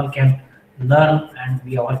that we all can learn and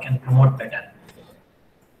we all can promote better.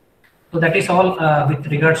 So that is all with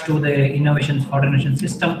regards to the innovations fodder innovation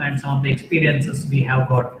system and some of the experiences we have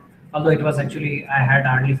got. Although it was actually, I had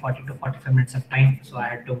hardly 40 to 45 minutes of time, so I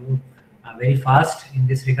had to move very fast in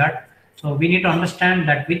this regard. So we need to understand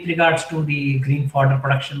that with regards to the green fodder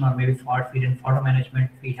production or maybe feed and fodder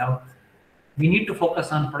management, we need to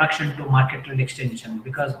focus on production to market-led extension,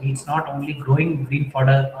 because it's not only growing green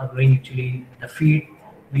fodder or growing actually the feed,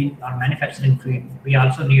 we are manufacturing feed. We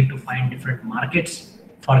also need to find different markets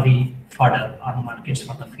for the fodder or markets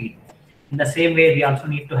for the feed. In the same way, we also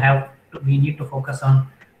need to focus on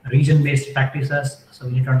region-based practices. So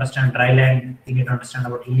we need to understand dry land, we need to understand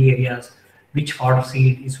about hilly areas, which fodder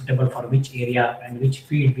seed is suitable for which area and which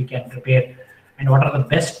feed we can prepare, and what are the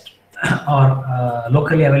best or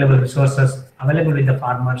locally available resources available with the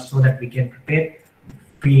farmers so that we can prepare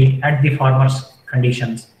feed at the farmer's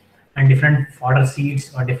conditions, and different fodder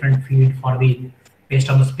seeds or different feed for the based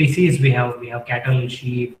on the species we have. We have cattle,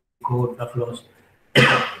 sheep, goat, buffaloes.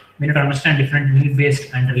 We need to understand different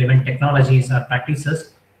need-based and relevant technologies or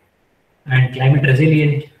practices and climate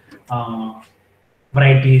resilient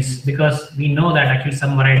varieties, because we know that actually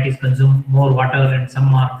some varieties consume more water and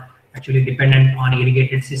some are actually dependent on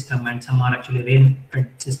irrigated system and some are actually rain-fed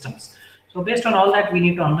systems. So based on all that, we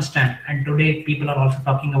need to understand. And today people are also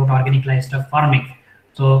talking about organic livestock farming.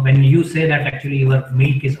 So when you say that actually your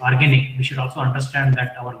milk is organic, we should also understand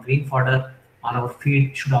that our green fodder or our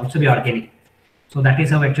feed should also be organic. So that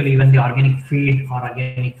is how actually even the organic feed or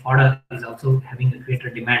organic fodder is also having a greater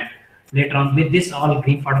demand. Later on, with this all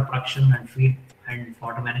green fodder production and feed and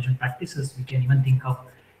fodder management practices, we can even think of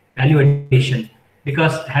value addition,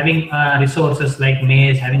 because having resources like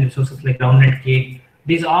maize, having resources like groundnut cake,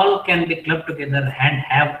 these all can be clubbed together and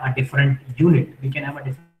have a different unit. We can have a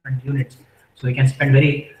different units. So we can spend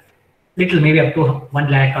very little, maybe up to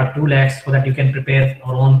 1 lakh or 2 lakhs, so that you can prepare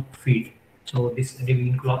our own feed. So this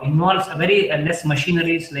involves a very less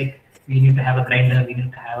machineries, like we need to have a grinder, we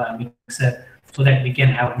need to have a mixer, so that we can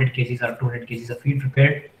have 100 kgs or 200 kgs of feed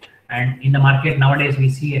prepared. And in the market nowadays, we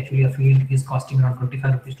see actually a feed is costing around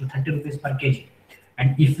 25 rupees to 30 rupees per kg.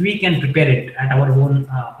 And if we can prepare it at our own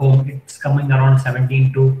home, it's coming around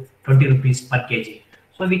 17 to 20 rupees per kg.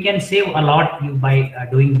 So we can save a lot by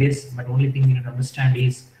doing this, but only thing we need to understand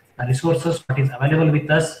is the resources, what is available with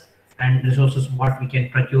us, and resources what we can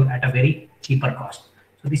procure at a very cheaper cost.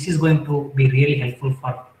 So this is going to be really helpful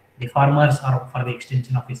for the farmers or for the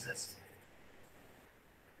extension officers.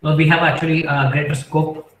 So we have actually a greater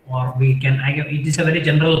scope, or we can, it is a very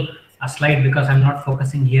general slide, because I'm not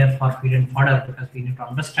focusing here for feed and fodder, because we need to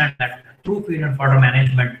understand that through feed and fodder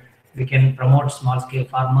management, we can promote small scale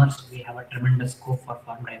farmers. We have a tremendous scope for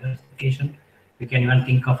farm diversification. We can even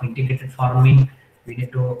think of integrated farming. We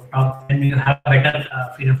need to talk, when you have better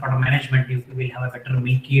feed and fodder management, you will have a better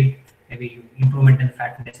milk yield, maybe improvement in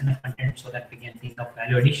fat and SNF content, so that we can think of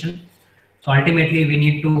value addition. So ultimately, we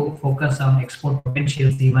need to focus on export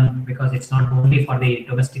potentials even, because it's not only for the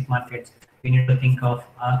domestic markets. We need to think of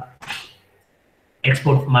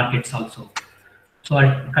export markets also. So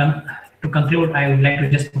to conclude, I would like to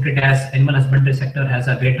just put it as animal husbandry sector has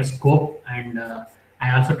a greater scope, and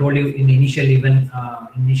I also told you in the initial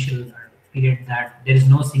period that there is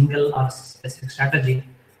no single or specific strategy,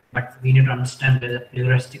 but we need to understand the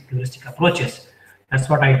heuristic approaches. That's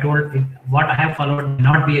what I told. What I have followed may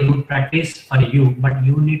not be a good practice for you, but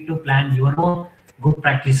you need to plan your own good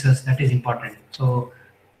practices. That is important. So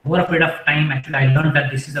over a period of time, actually, I learned that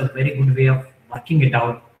this is a very good way of working it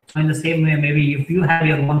out. So in the same way, maybe if you have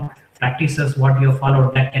your own practices, what you have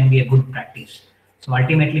followed, that can be a good practice. So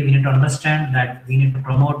ultimately, we need to understand that we need to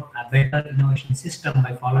promote a better innovation system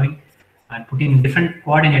by following and putting different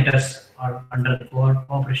coordinators or under the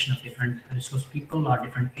cooperation of different resource people or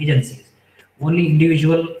different agencies. Only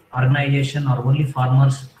individual organization or only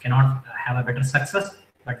farmers cannot have a better success,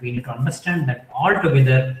 but we need to understand that all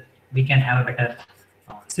together we can have a better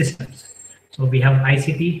systems. So we have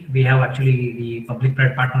ICT, we have actually the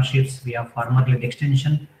public-private partnerships, we have farmer-led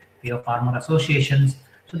extension, we have farmer associations.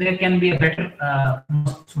 So there can be a better,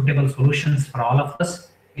 most suitable solutions for all of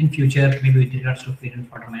us in future, maybe with regards to feed and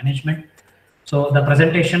fodder management. So the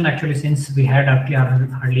presentation, actually, since we had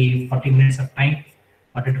hardly 40 minutes of time,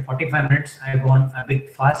 40 to 45 minutes, I have gone a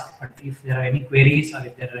bit fast, but if there are any queries or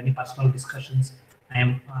if there are any personal discussions, I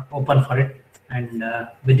am open for it. And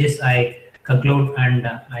with this, I conclude, and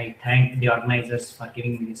I thank the organizers for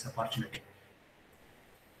giving me this opportunity.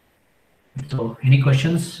 So any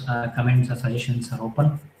questions, comments or suggestions are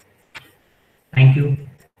open. Thank you.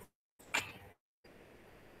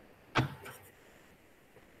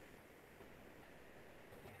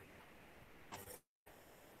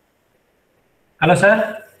 Hello,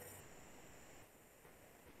 sir.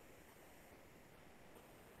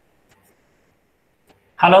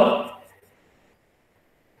 Hello.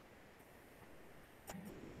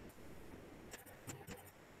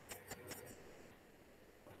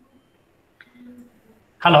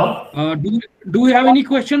 Hello. Do you have any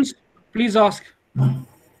questions? Please ask.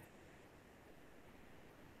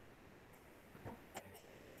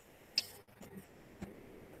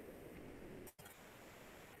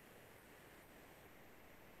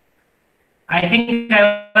 I think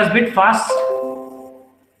I was a bit fast.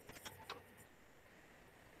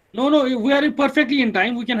 No, we are perfectly in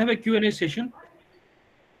time. We can have a Q&A session.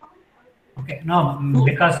 Okay, no,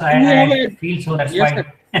 because I feel so, that's yes,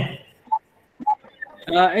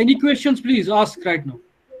 why. Any questions, please ask right now.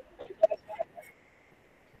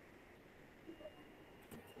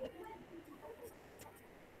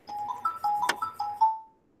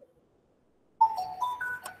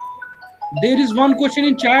 There is one question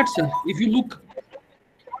in chat, sir. If you look,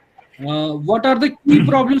 what are the key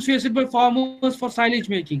problems faced by farmers for silage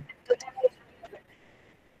making?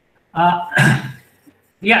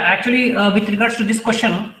 Yeah, actually, with regards to this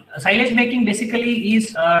question, silage making basically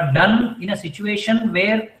is done in a situation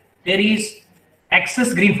where there is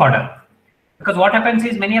excess green fodder. Because what happens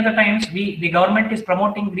is many other times the government is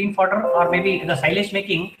promoting green fodder or maybe the silage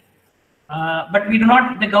making, but we do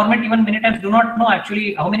not, the government even many times do not know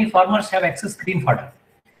actually how many farmers have excess green fodder.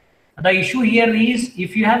 The issue here is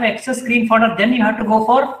if you have excess green fodder, then you have to go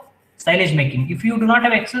for silage making. If you do not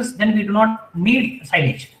have excess, then we do not need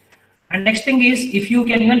silage. And next thing is, if you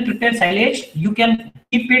can even prepare silage, you can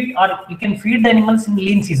keep it or you can feed the animals in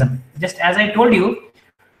lean season. Just as I told you,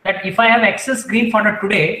 that if I have excess green fodder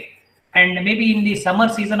today, and maybe in the summer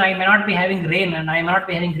season I may not be having rain and I may not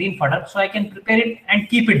be having green fodder, so I can prepare it and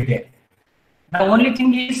keep it there. The only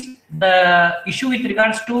thing is the issue with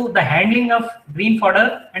regards to the handling of green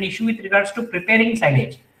fodder and issue with regards to preparing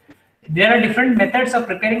silage. There are different methods of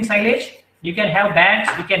preparing silage. You can have bags,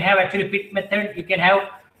 you can have actually pit method, you can have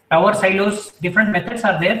tower silos, different methods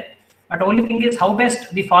are there. But the only thing is how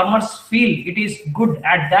best the farmers feel it is good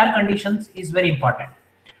at their conditions is very important.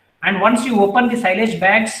 And once you open the silage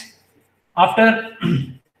bags after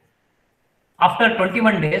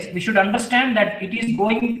 21 days, we should understand that it is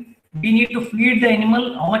going, we need to feed the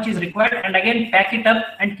animal how much is required and again pack it up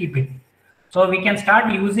and keep it. So we can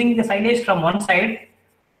start using the silage from one side,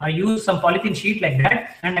 use some polythene sheet like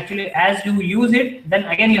that, and actually as you use it, then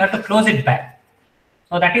again you have to close it back.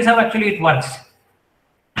 So that is how actually it works.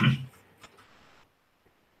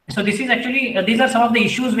 So this is actually, these are some of the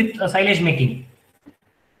issues with silage making.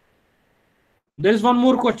 There is one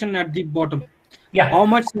more question at the bottom. Yeah. How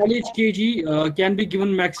much silage kg can be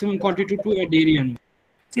given maximum quantity to a dairy animal?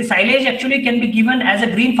 See, silage actually can be given as a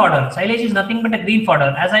green fodder. Silage is nothing but a green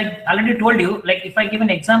fodder. As I already told you, like if I give an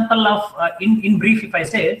example of, in brief, if I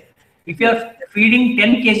say, if you are feeding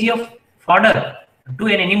 10 kg of fodder to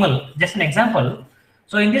an animal, just an example.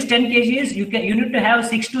 So in this 10 kgs, you need to have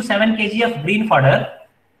 6 to 7 kg of green fodder.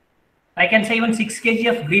 I can say even 6 kg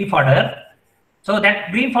of green fodder. So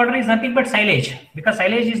that green fodder is nothing but silage, because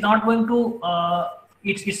silage is not going to,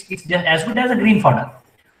 it's just as good as a green fodder.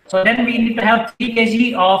 So then we need to have 3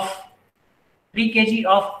 kg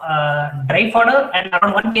of dry fodder and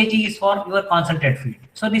around 1 kg is for your concentrate feed.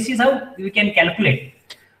 So this is how we can calculate.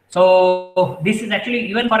 So this is actually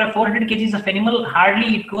even for a 400 kgs of animal,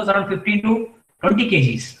 hardly it goes around 15 to 20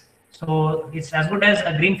 kgs. So it's as good as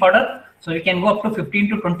a green fodder. So you can go up to 15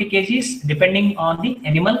 to 20 kgs depending on the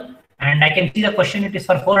animal. And I can see the question, it is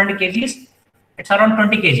for 400 kgs. It's around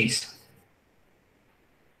 20 kgs.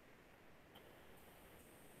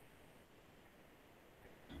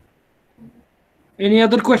 Any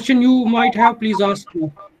other question you might have, please ask.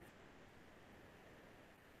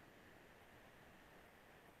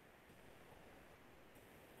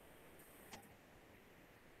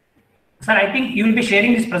 Sir, I think you will be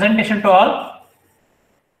sharing this presentation to all.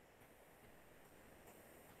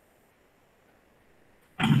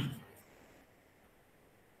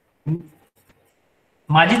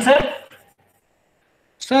 Majid sir?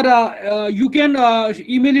 Sir, you can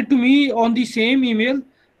email it to me on the same email.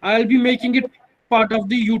 I'll be making it part of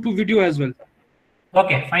the YouTube video as well.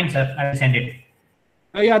 Okay, fine sir, I will send it.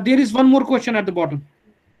 Yeah, there is one more question at the bottom.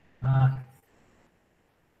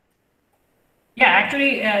 Yeah,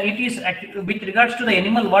 actually, it is with regards to the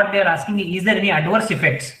animal, what they are asking is there any adverse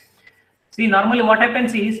effects? See, normally what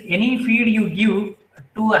happens is any feed you give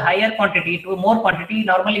to a higher quantity, to a more quantity,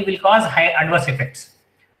 normally will cause high adverse effects.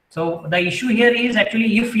 So the issue here is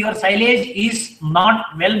actually if your silage is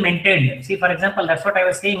not well maintained. See, for example, that's what I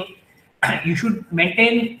was saying. You should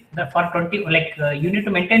maintain the for 20, like you need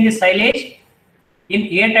to maintain this silage in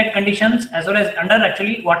airtight conditions as well as under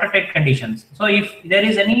actually watertight conditions. So if there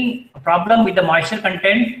is any problem with the moisture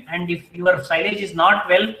content and if your silage is not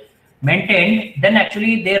well maintained, then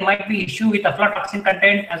actually there might be issue with aflatoxin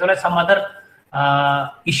content as well as some other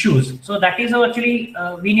issues. So that is how actually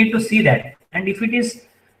we need to see that. And if it is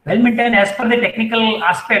well maintained as per the technical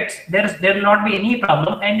aspects, there will not be any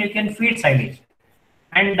problem and you can feed silage.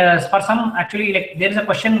 And for some actually, like there is a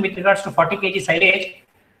question with regards to 40 kg silage.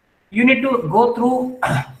 You need to go through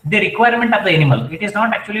the requirement of the animal. It is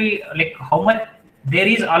not actually like how much, there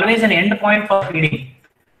is always an end point for feeding.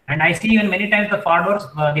 And I see even many times the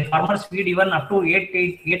farmers feed even up to 8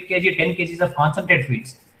 kg, 10 kgs of concentrate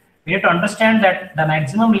feeds. We need to understand that the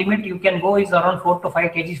maximum limit you can go is around 4 to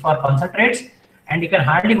 5 kgs for concentrates, and you can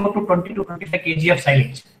hardly go to 20 to 25 kg of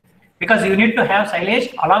silage. Because you need to have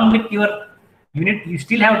silage along with your You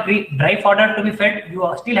still have dry fodder to be fed.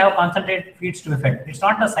 You still have concentrated feeds to be fed. It's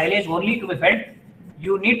not the silage only to be fed.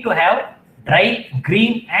 You need to have dry,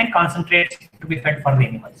 green, and concentrates to be fed for the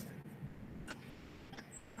animals.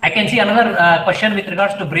 I can see another question with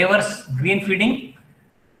regards to Brewer's green feeding.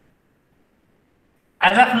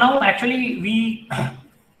 As of now, actually,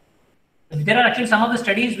 there are actually some of the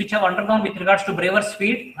studies which have undergone with regards to Brewer's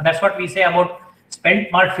feed. That's what we say about spent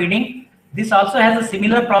malt feeding. This also has a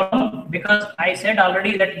similar problem because I said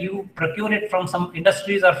already that you procure it from some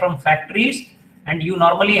industries or from factories, and you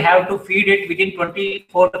normally have to feed it within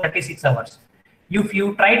 24 to 36 hours. If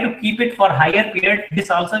you try to keep it for higher period, this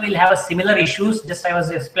also will have a similar issues. Just I was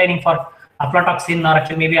explaining for aflatoxin or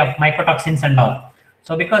actually maybe mycotoxins and all.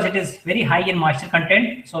 So because it is very high in moisture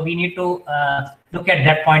content, so we need to look at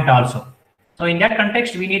that point also. So in that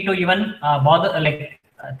context, we need to even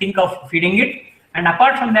think of feeding it. And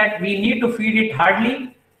apart from that, we need to feed it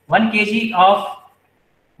hardly 1 kg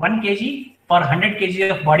for 100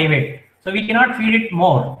 kg of body weight. So we cannot feed it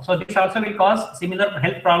more. So this also will cause similar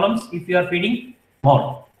health problems if you are feeding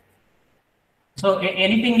more. So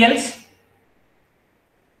anything else?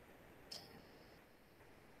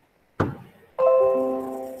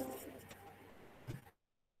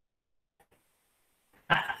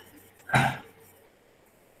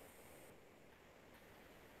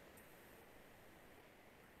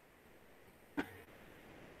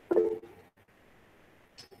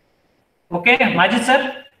 Okay, Majid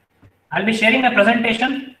sir, I'll be sharing my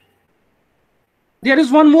presentation. There is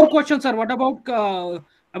one more question, sir. What about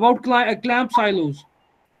clamp silos?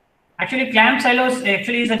 Actually, clamp silos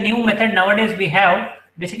actually is a new method nowadays we have.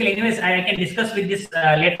 Basically, anyways, I can discuss with this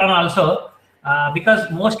later on also, because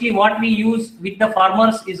mostly what we use with the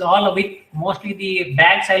farmers is all with mostly the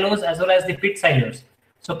bag silos as well as the pit silos.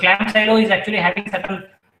 So clamp silo is actually having certain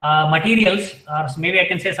materials, or maybe I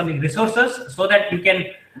can say some resources, so that you can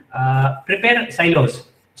prepare silos.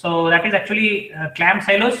 So that is actually clamp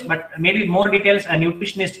silos, but maybe more details a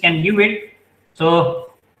nutritionist can give it.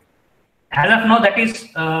 So as of now, that is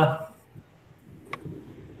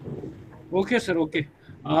okay, sir. Okay.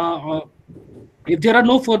 If there are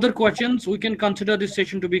no further questions, we can consider this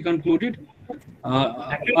session to be concluded.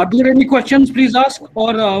 Are there any questions? Please ask,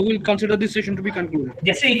 or we'll consider this session to be concluded.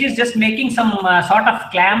 Yes, it is just making some sort of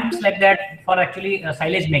clamps like that for actually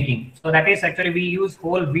silage making. So that is actually we use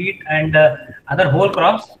whole wheat and other whole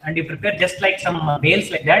crops, and you prepare just like some bales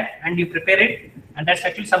like that, and you prepare it, and that's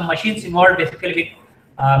actually some machines involved basically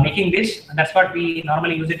with making this. And that's what we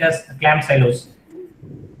normally use it as clamp silos.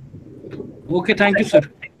 Okay, thank you, sir.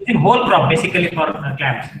 In whole crop basically for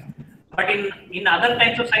clamps. But in other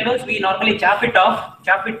types of silos, we normally chop it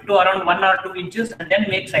to around 1 or 2 inches and then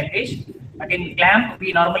make silage. But in clamp,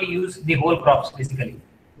 we normally use the whole crops basically.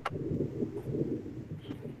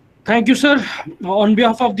 Thank you, sir. On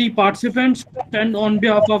behalf of the participants and on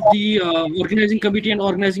behalf of the organizing committee and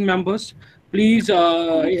organizing members, please,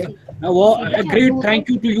 a great thank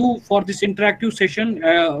you to you for this interactive session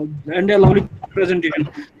and a lovely presentation.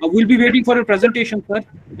 We'll be waiting for a presentation, sir,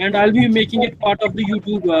 and I'll be making it part of the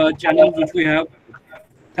YouTube channel which we have.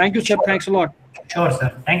 Thank you, sir. Thanks a lot. Sure,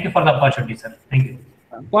 sir. Thank you for the opportunity, sir. Thank you.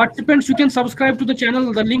 Participants, you can subscribe to the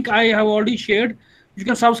channel. The link I have already shared. You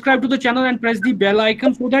can subscribe to the channel and press the bell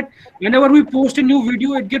icon so that whenever we post a new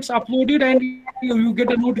video, it gets uploaded and you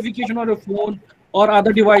get a notification on your phone or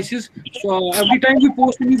other devices. So every time we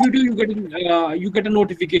post a new video, you get a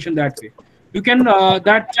notification that way. You can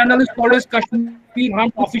that channel is called as Kashmir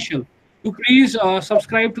Hunt Official. So please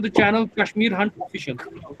subscribe to the channel Kashmir Hunt Official.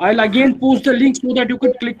 I'll again post the link so that you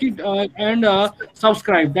could click it and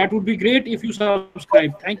subscribe. That would be great if you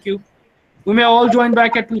subscribe. Thank you. We may all join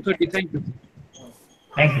back at 2:30. Thank you.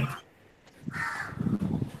 Thank you.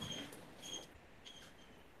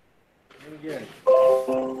 Yeah.